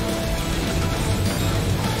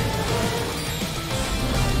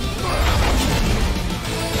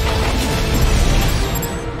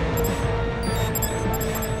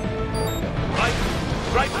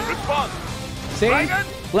 Right, respond! See?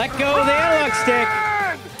 Let go of the analog stick!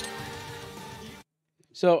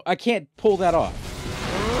 So I can't pull that off.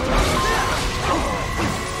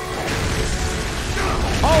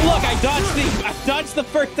 Oh look, I dodged the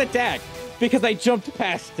first attack because I jumped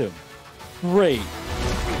past him. Great.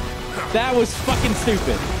 That was fucking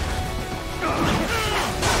stupid.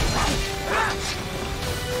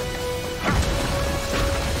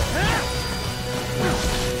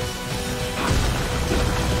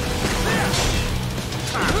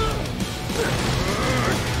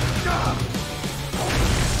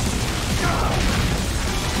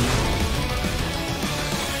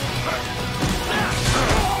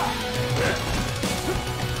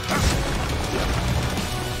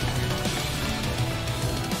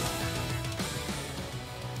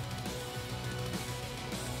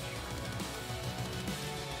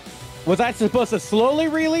 Was I supposed to slowly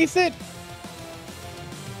release it?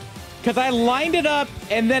 Because I lined it up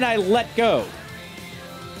and then I let go.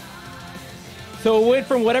 So it went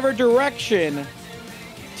from whatever direction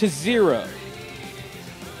to 0.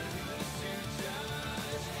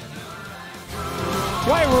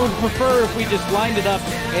 Why I would prefer if we just lined it up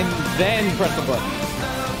and then press the button.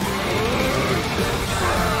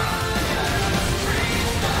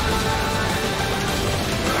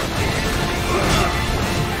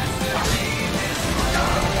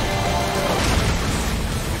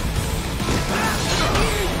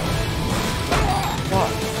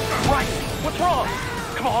 Right! What's wrong?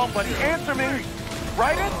 Come on, buddy, answer me!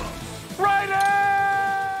 Raiden?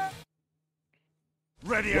 Raiden!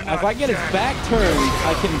 Ready or not, if I get his back turned,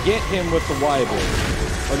 I can get him with the Y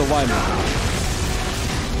blade. Or the Y move.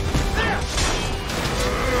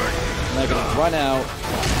 And I can just run out.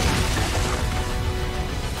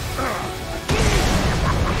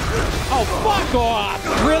 Oh, fuck off!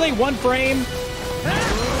 Really? 1 frame?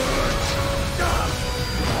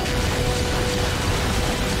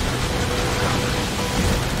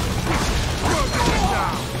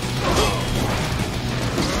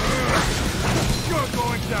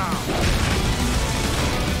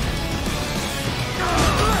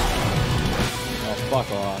 Oh, fuck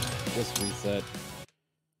off. Just reset.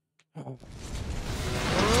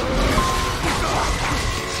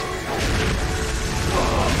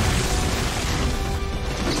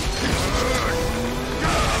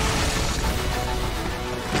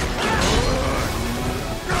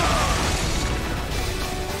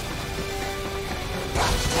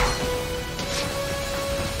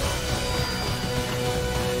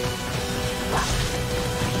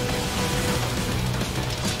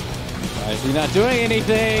 Why is he not doing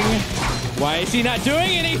anything? Why is he not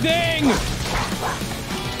doing anything? You're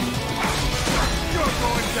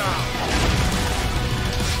going down!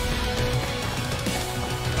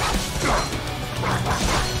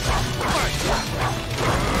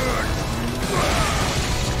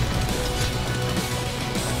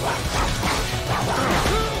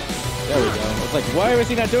 There we go. It's like, why was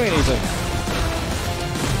he not doing anything?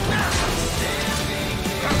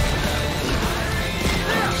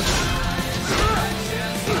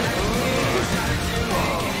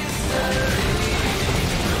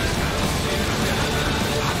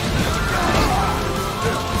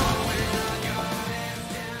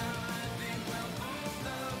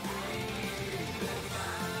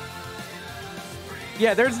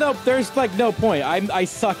 Yeah, there's like no point. I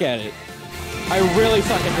suck at it. I really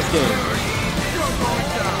suck at this game.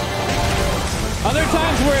 Other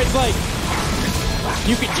times where it's like,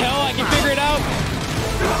 you can tell I can figure it out.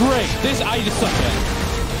 Great. This, I just suck at it.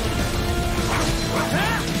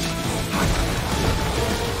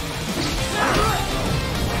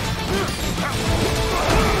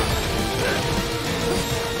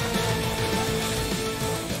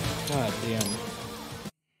 God damn.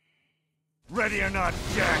 Ready or not,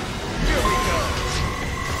 Jack, here we go!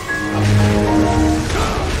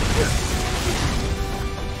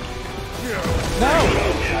 No!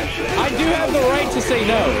 I do have the right to say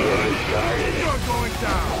no. You're going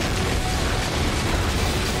down!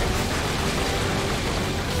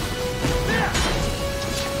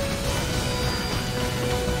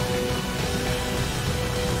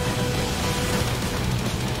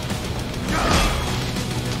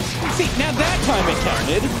 See, now that time it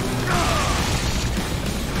counted.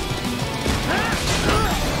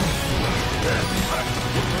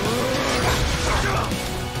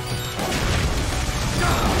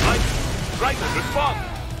 Raiden, respond!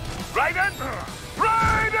 Raiden!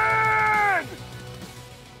 Raiden!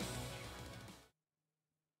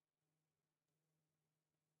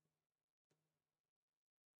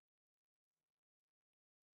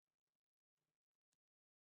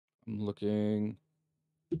 I'm looking.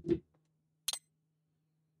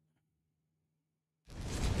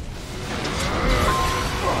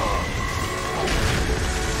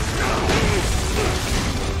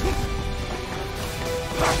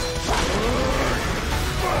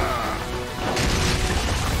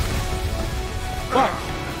 Fuck.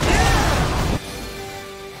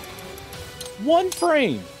 1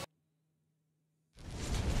 frame.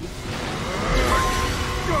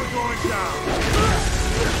 You're going down.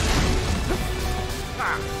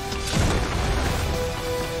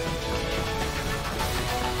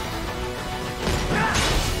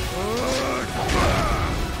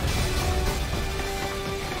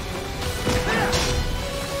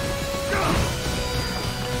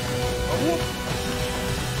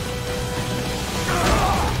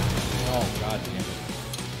 Oh, God damn it.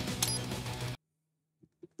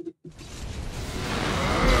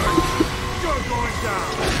 You're going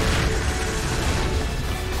down.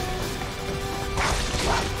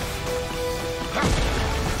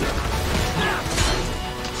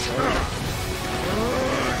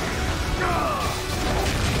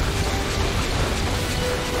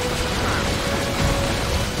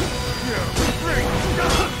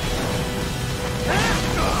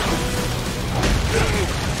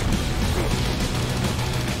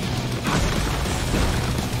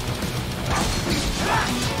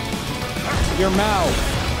 your mouth.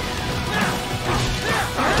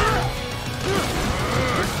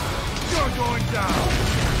 You're going down.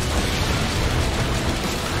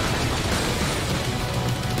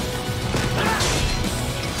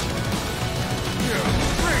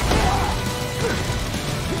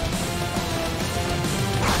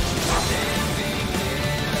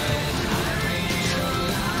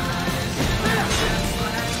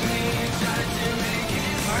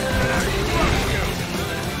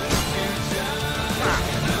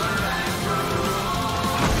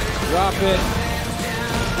 Drop it.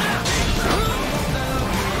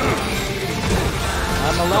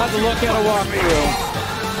 I'm allowed to look at a walkthrough.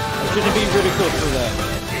 I shouldn't be ridiculed for that.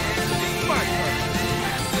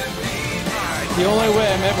 The only way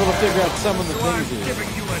I'm able to figure out some of the things here.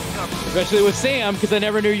 Especially with Sam, because I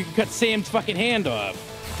never knew you could cut Sam's fucking hand off.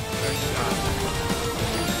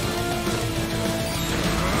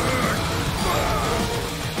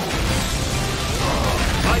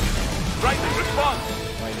 Raiden, respond!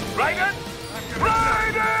 Raiden!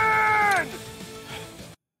 Raiden!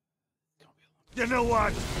 You know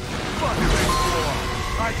what? Fuck this war.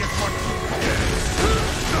 I just want to...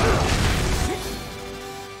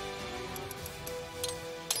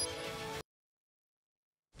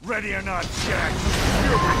 Ready or not, Jack,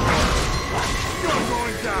 here we go. You're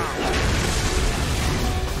going down.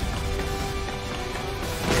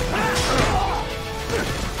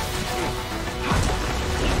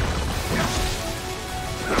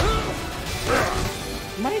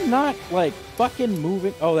 Am I not, like, fucking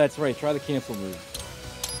moving? Oh, that's right. Try the cancel move.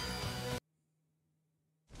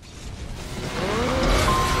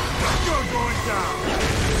 You're going down.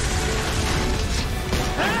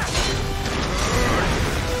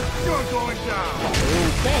 You're going down.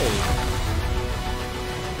 Okay.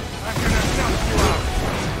 I'm gonna dump you out.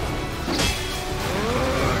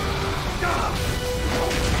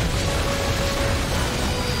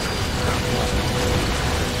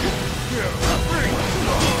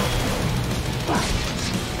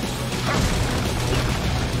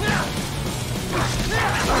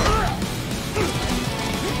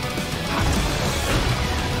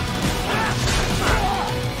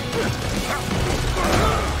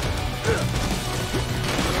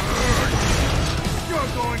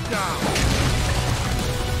 You're going down.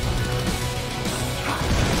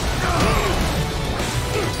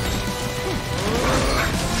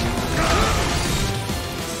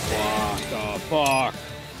 What the fuck?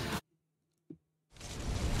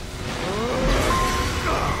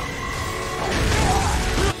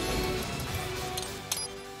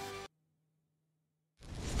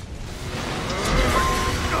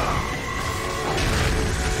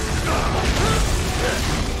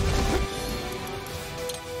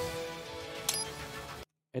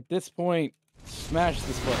 At this point, smash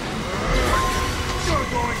this button.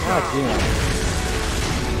 God damn.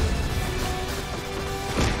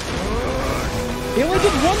 He only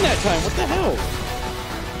did one that time. What the hell?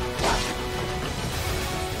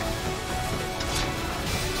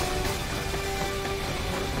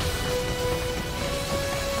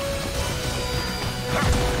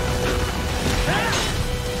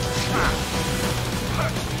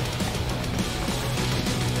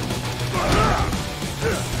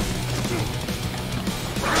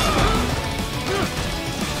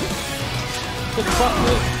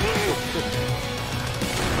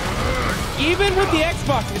 Even with the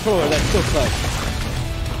Xbox controller, that still sucks.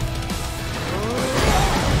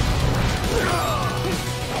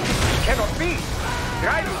 Cannot be.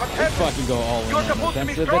 Let's fucking go all in on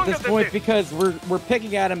defensive at this point because we're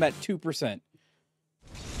picking at him at 2%.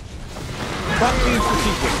 Stop being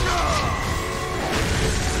strategic.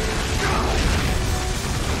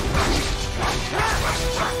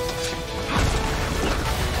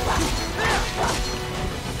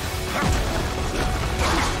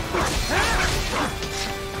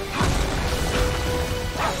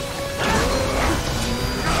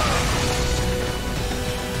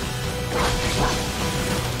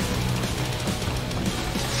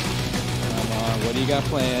 What do you got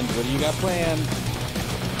planned? What do you got planned?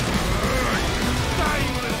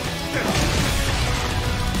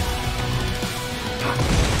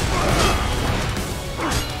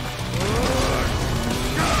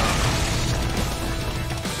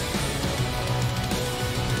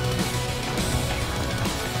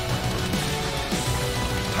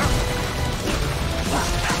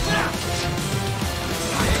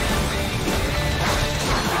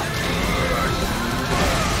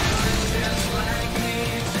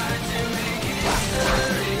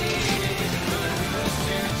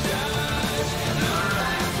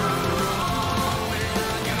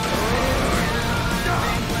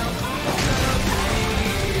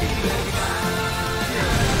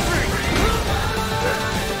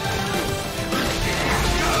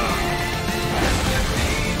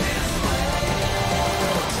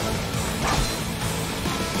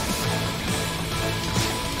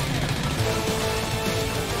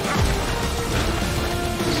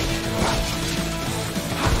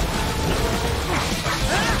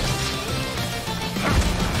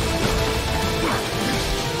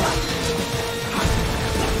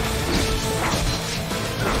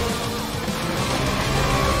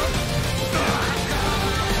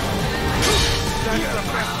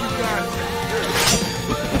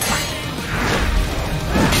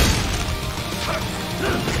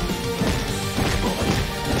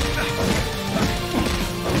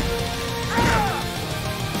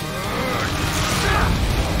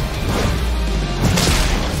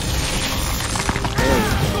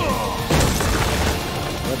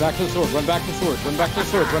 back to the sword, run back to the sword, run back to the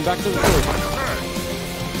sword, run back to the sword.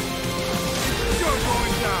 You're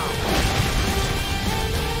going down.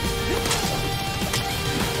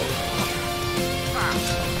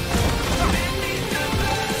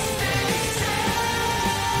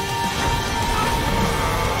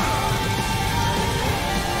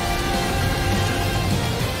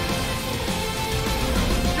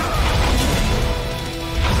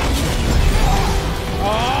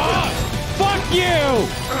 Fuck you!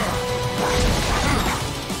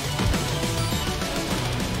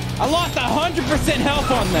 I lost 100%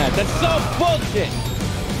 health on that. That's so bullshit.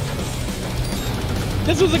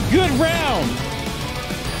 This was a good round.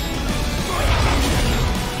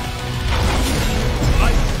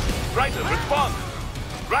 Raiden, respond!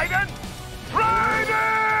 Raiden!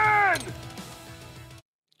 Raiden!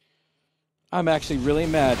 I'm actually really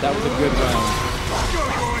mad. That was a good round. You're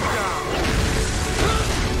going down.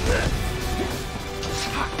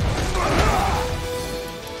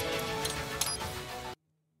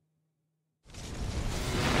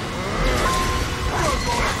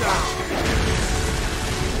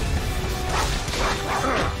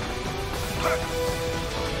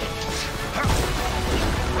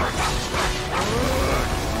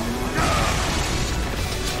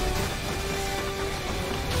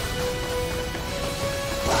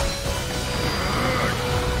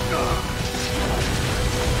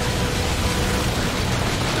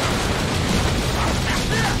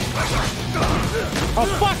 Oh,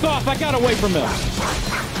 fuck off! I got away from him.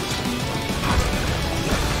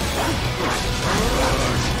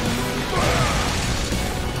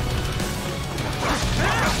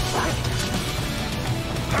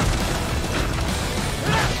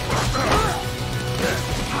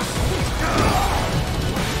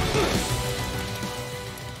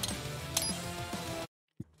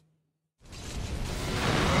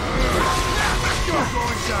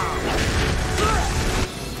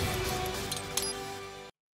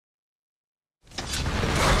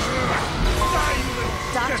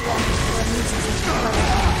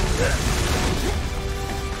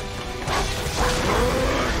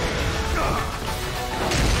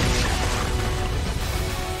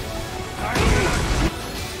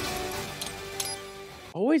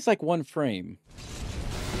 Always like one frame.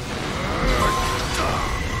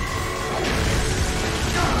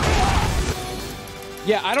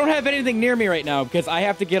 Yeah, I don't have anything near me right now because I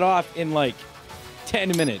have to get off in like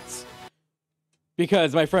 10 minutes.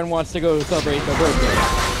 Because my friend wants to go celebrate their birthday.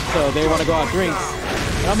 So they want to go out drinks.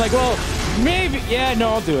 And I'm like, well, maybe. Yeah, no,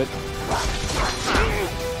 I'll do it.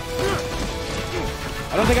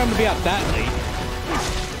 I don't think I'm going to be out that late.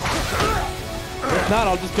 If not,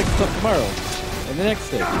 I'll just pick this up tomorrow. And the next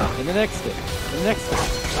day. And the next day. And the next day.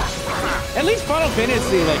 At least Final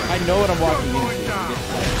Fantasy, like, I know what I'm walking into.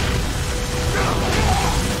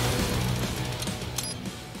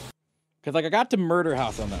 Because, like, I got to Murder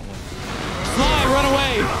House on that one. Fly, run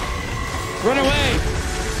away! Run away!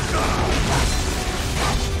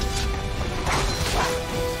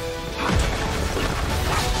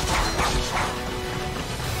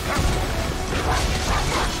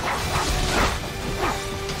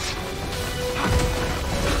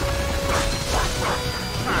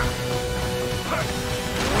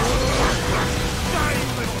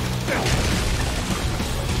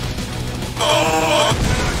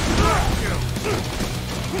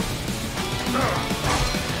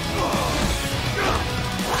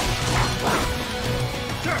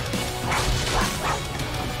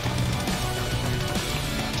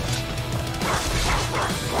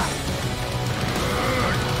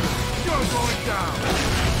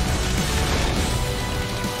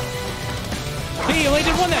 Hey, you only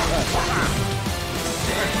did one that time.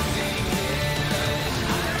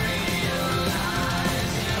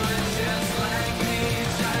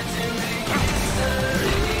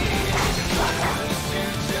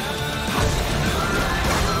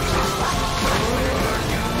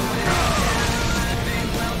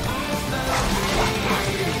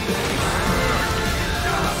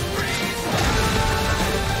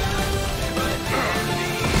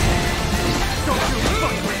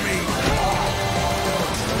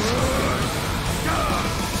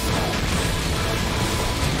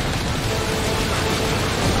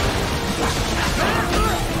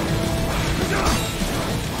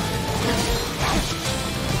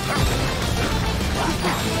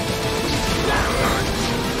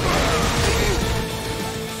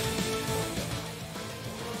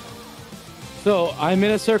 So, I'm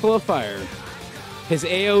in a circle of fire. His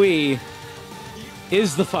AoE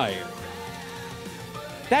is the fire.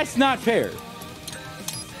 That's not fair.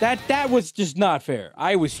 That was just not fair.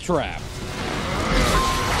 I was trapped.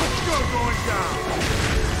 You're going down.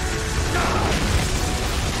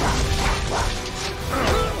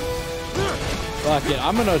 Fuck it,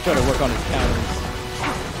 I'm gonna try to work on his counters.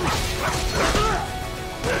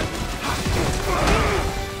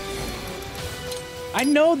 I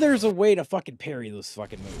know there's a way to fucking parry those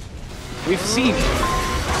fucking moves. We've seen it.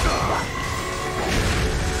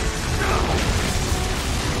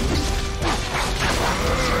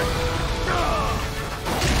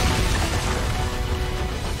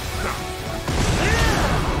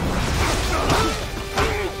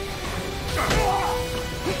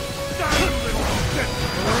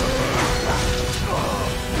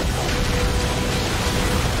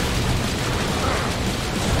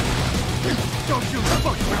 Don't you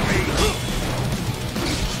fuck with me!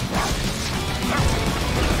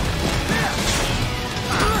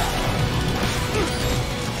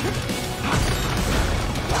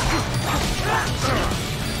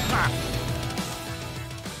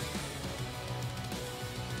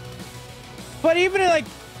 But even like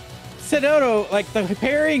Sudodo, like the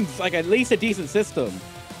pairing's like at least a decent system.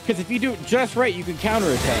 Because if you do it just right, you can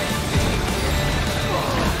counterattack.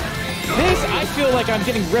 This, I feel like I'm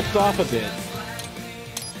getting ripped off a bit.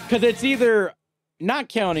 Because it's either not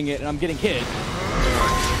counting it and I'm getting hit,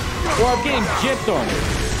 or I'm getting gypped on it.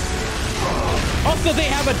 Also, they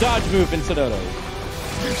have a dodge move in Sudodo.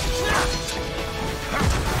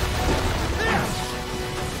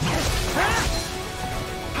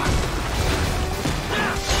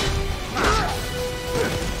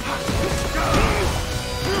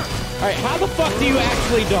 Alright, how the fuck do you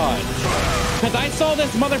actually dodge? Because I saw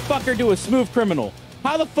this motherfucker do a smooth criminal.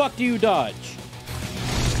 How the fuck do you dodge?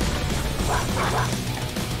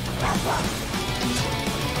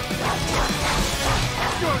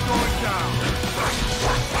 You're going down!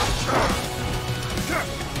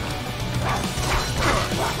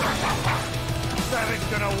 That ain't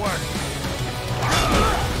gonna work!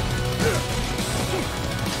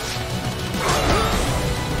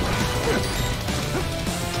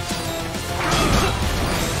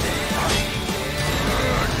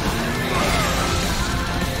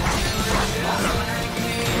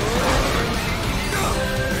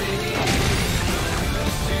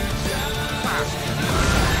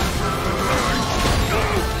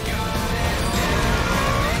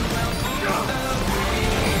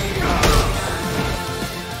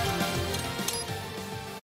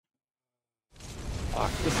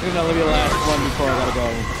 This is gonna be the last one before I gotta go.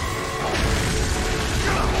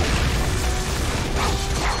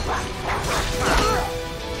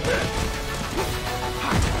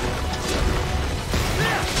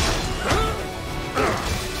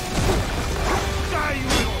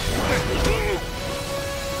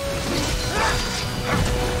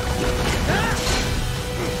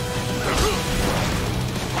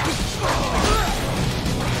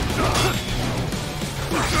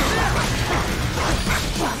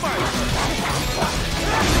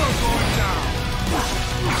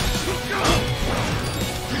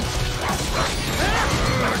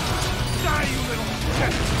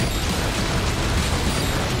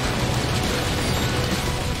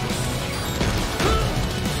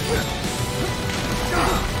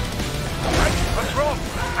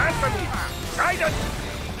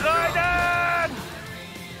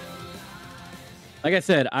 Like I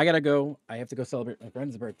said, I gotta go. I have to go celebrate my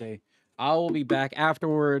friend's birthday. I will be back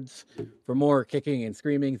afterwards for more kicking and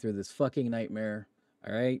screaming through this fucking nightmare.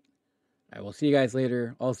 All right? I will see you guys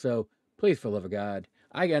later. Also, please, for the love of God,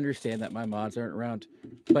 I understand that my mods aren't around,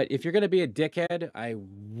 but if you're gonna be a dickhead, I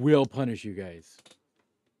will punish you guys.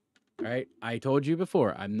 All right? I told you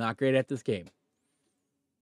before, I'm not great at this game.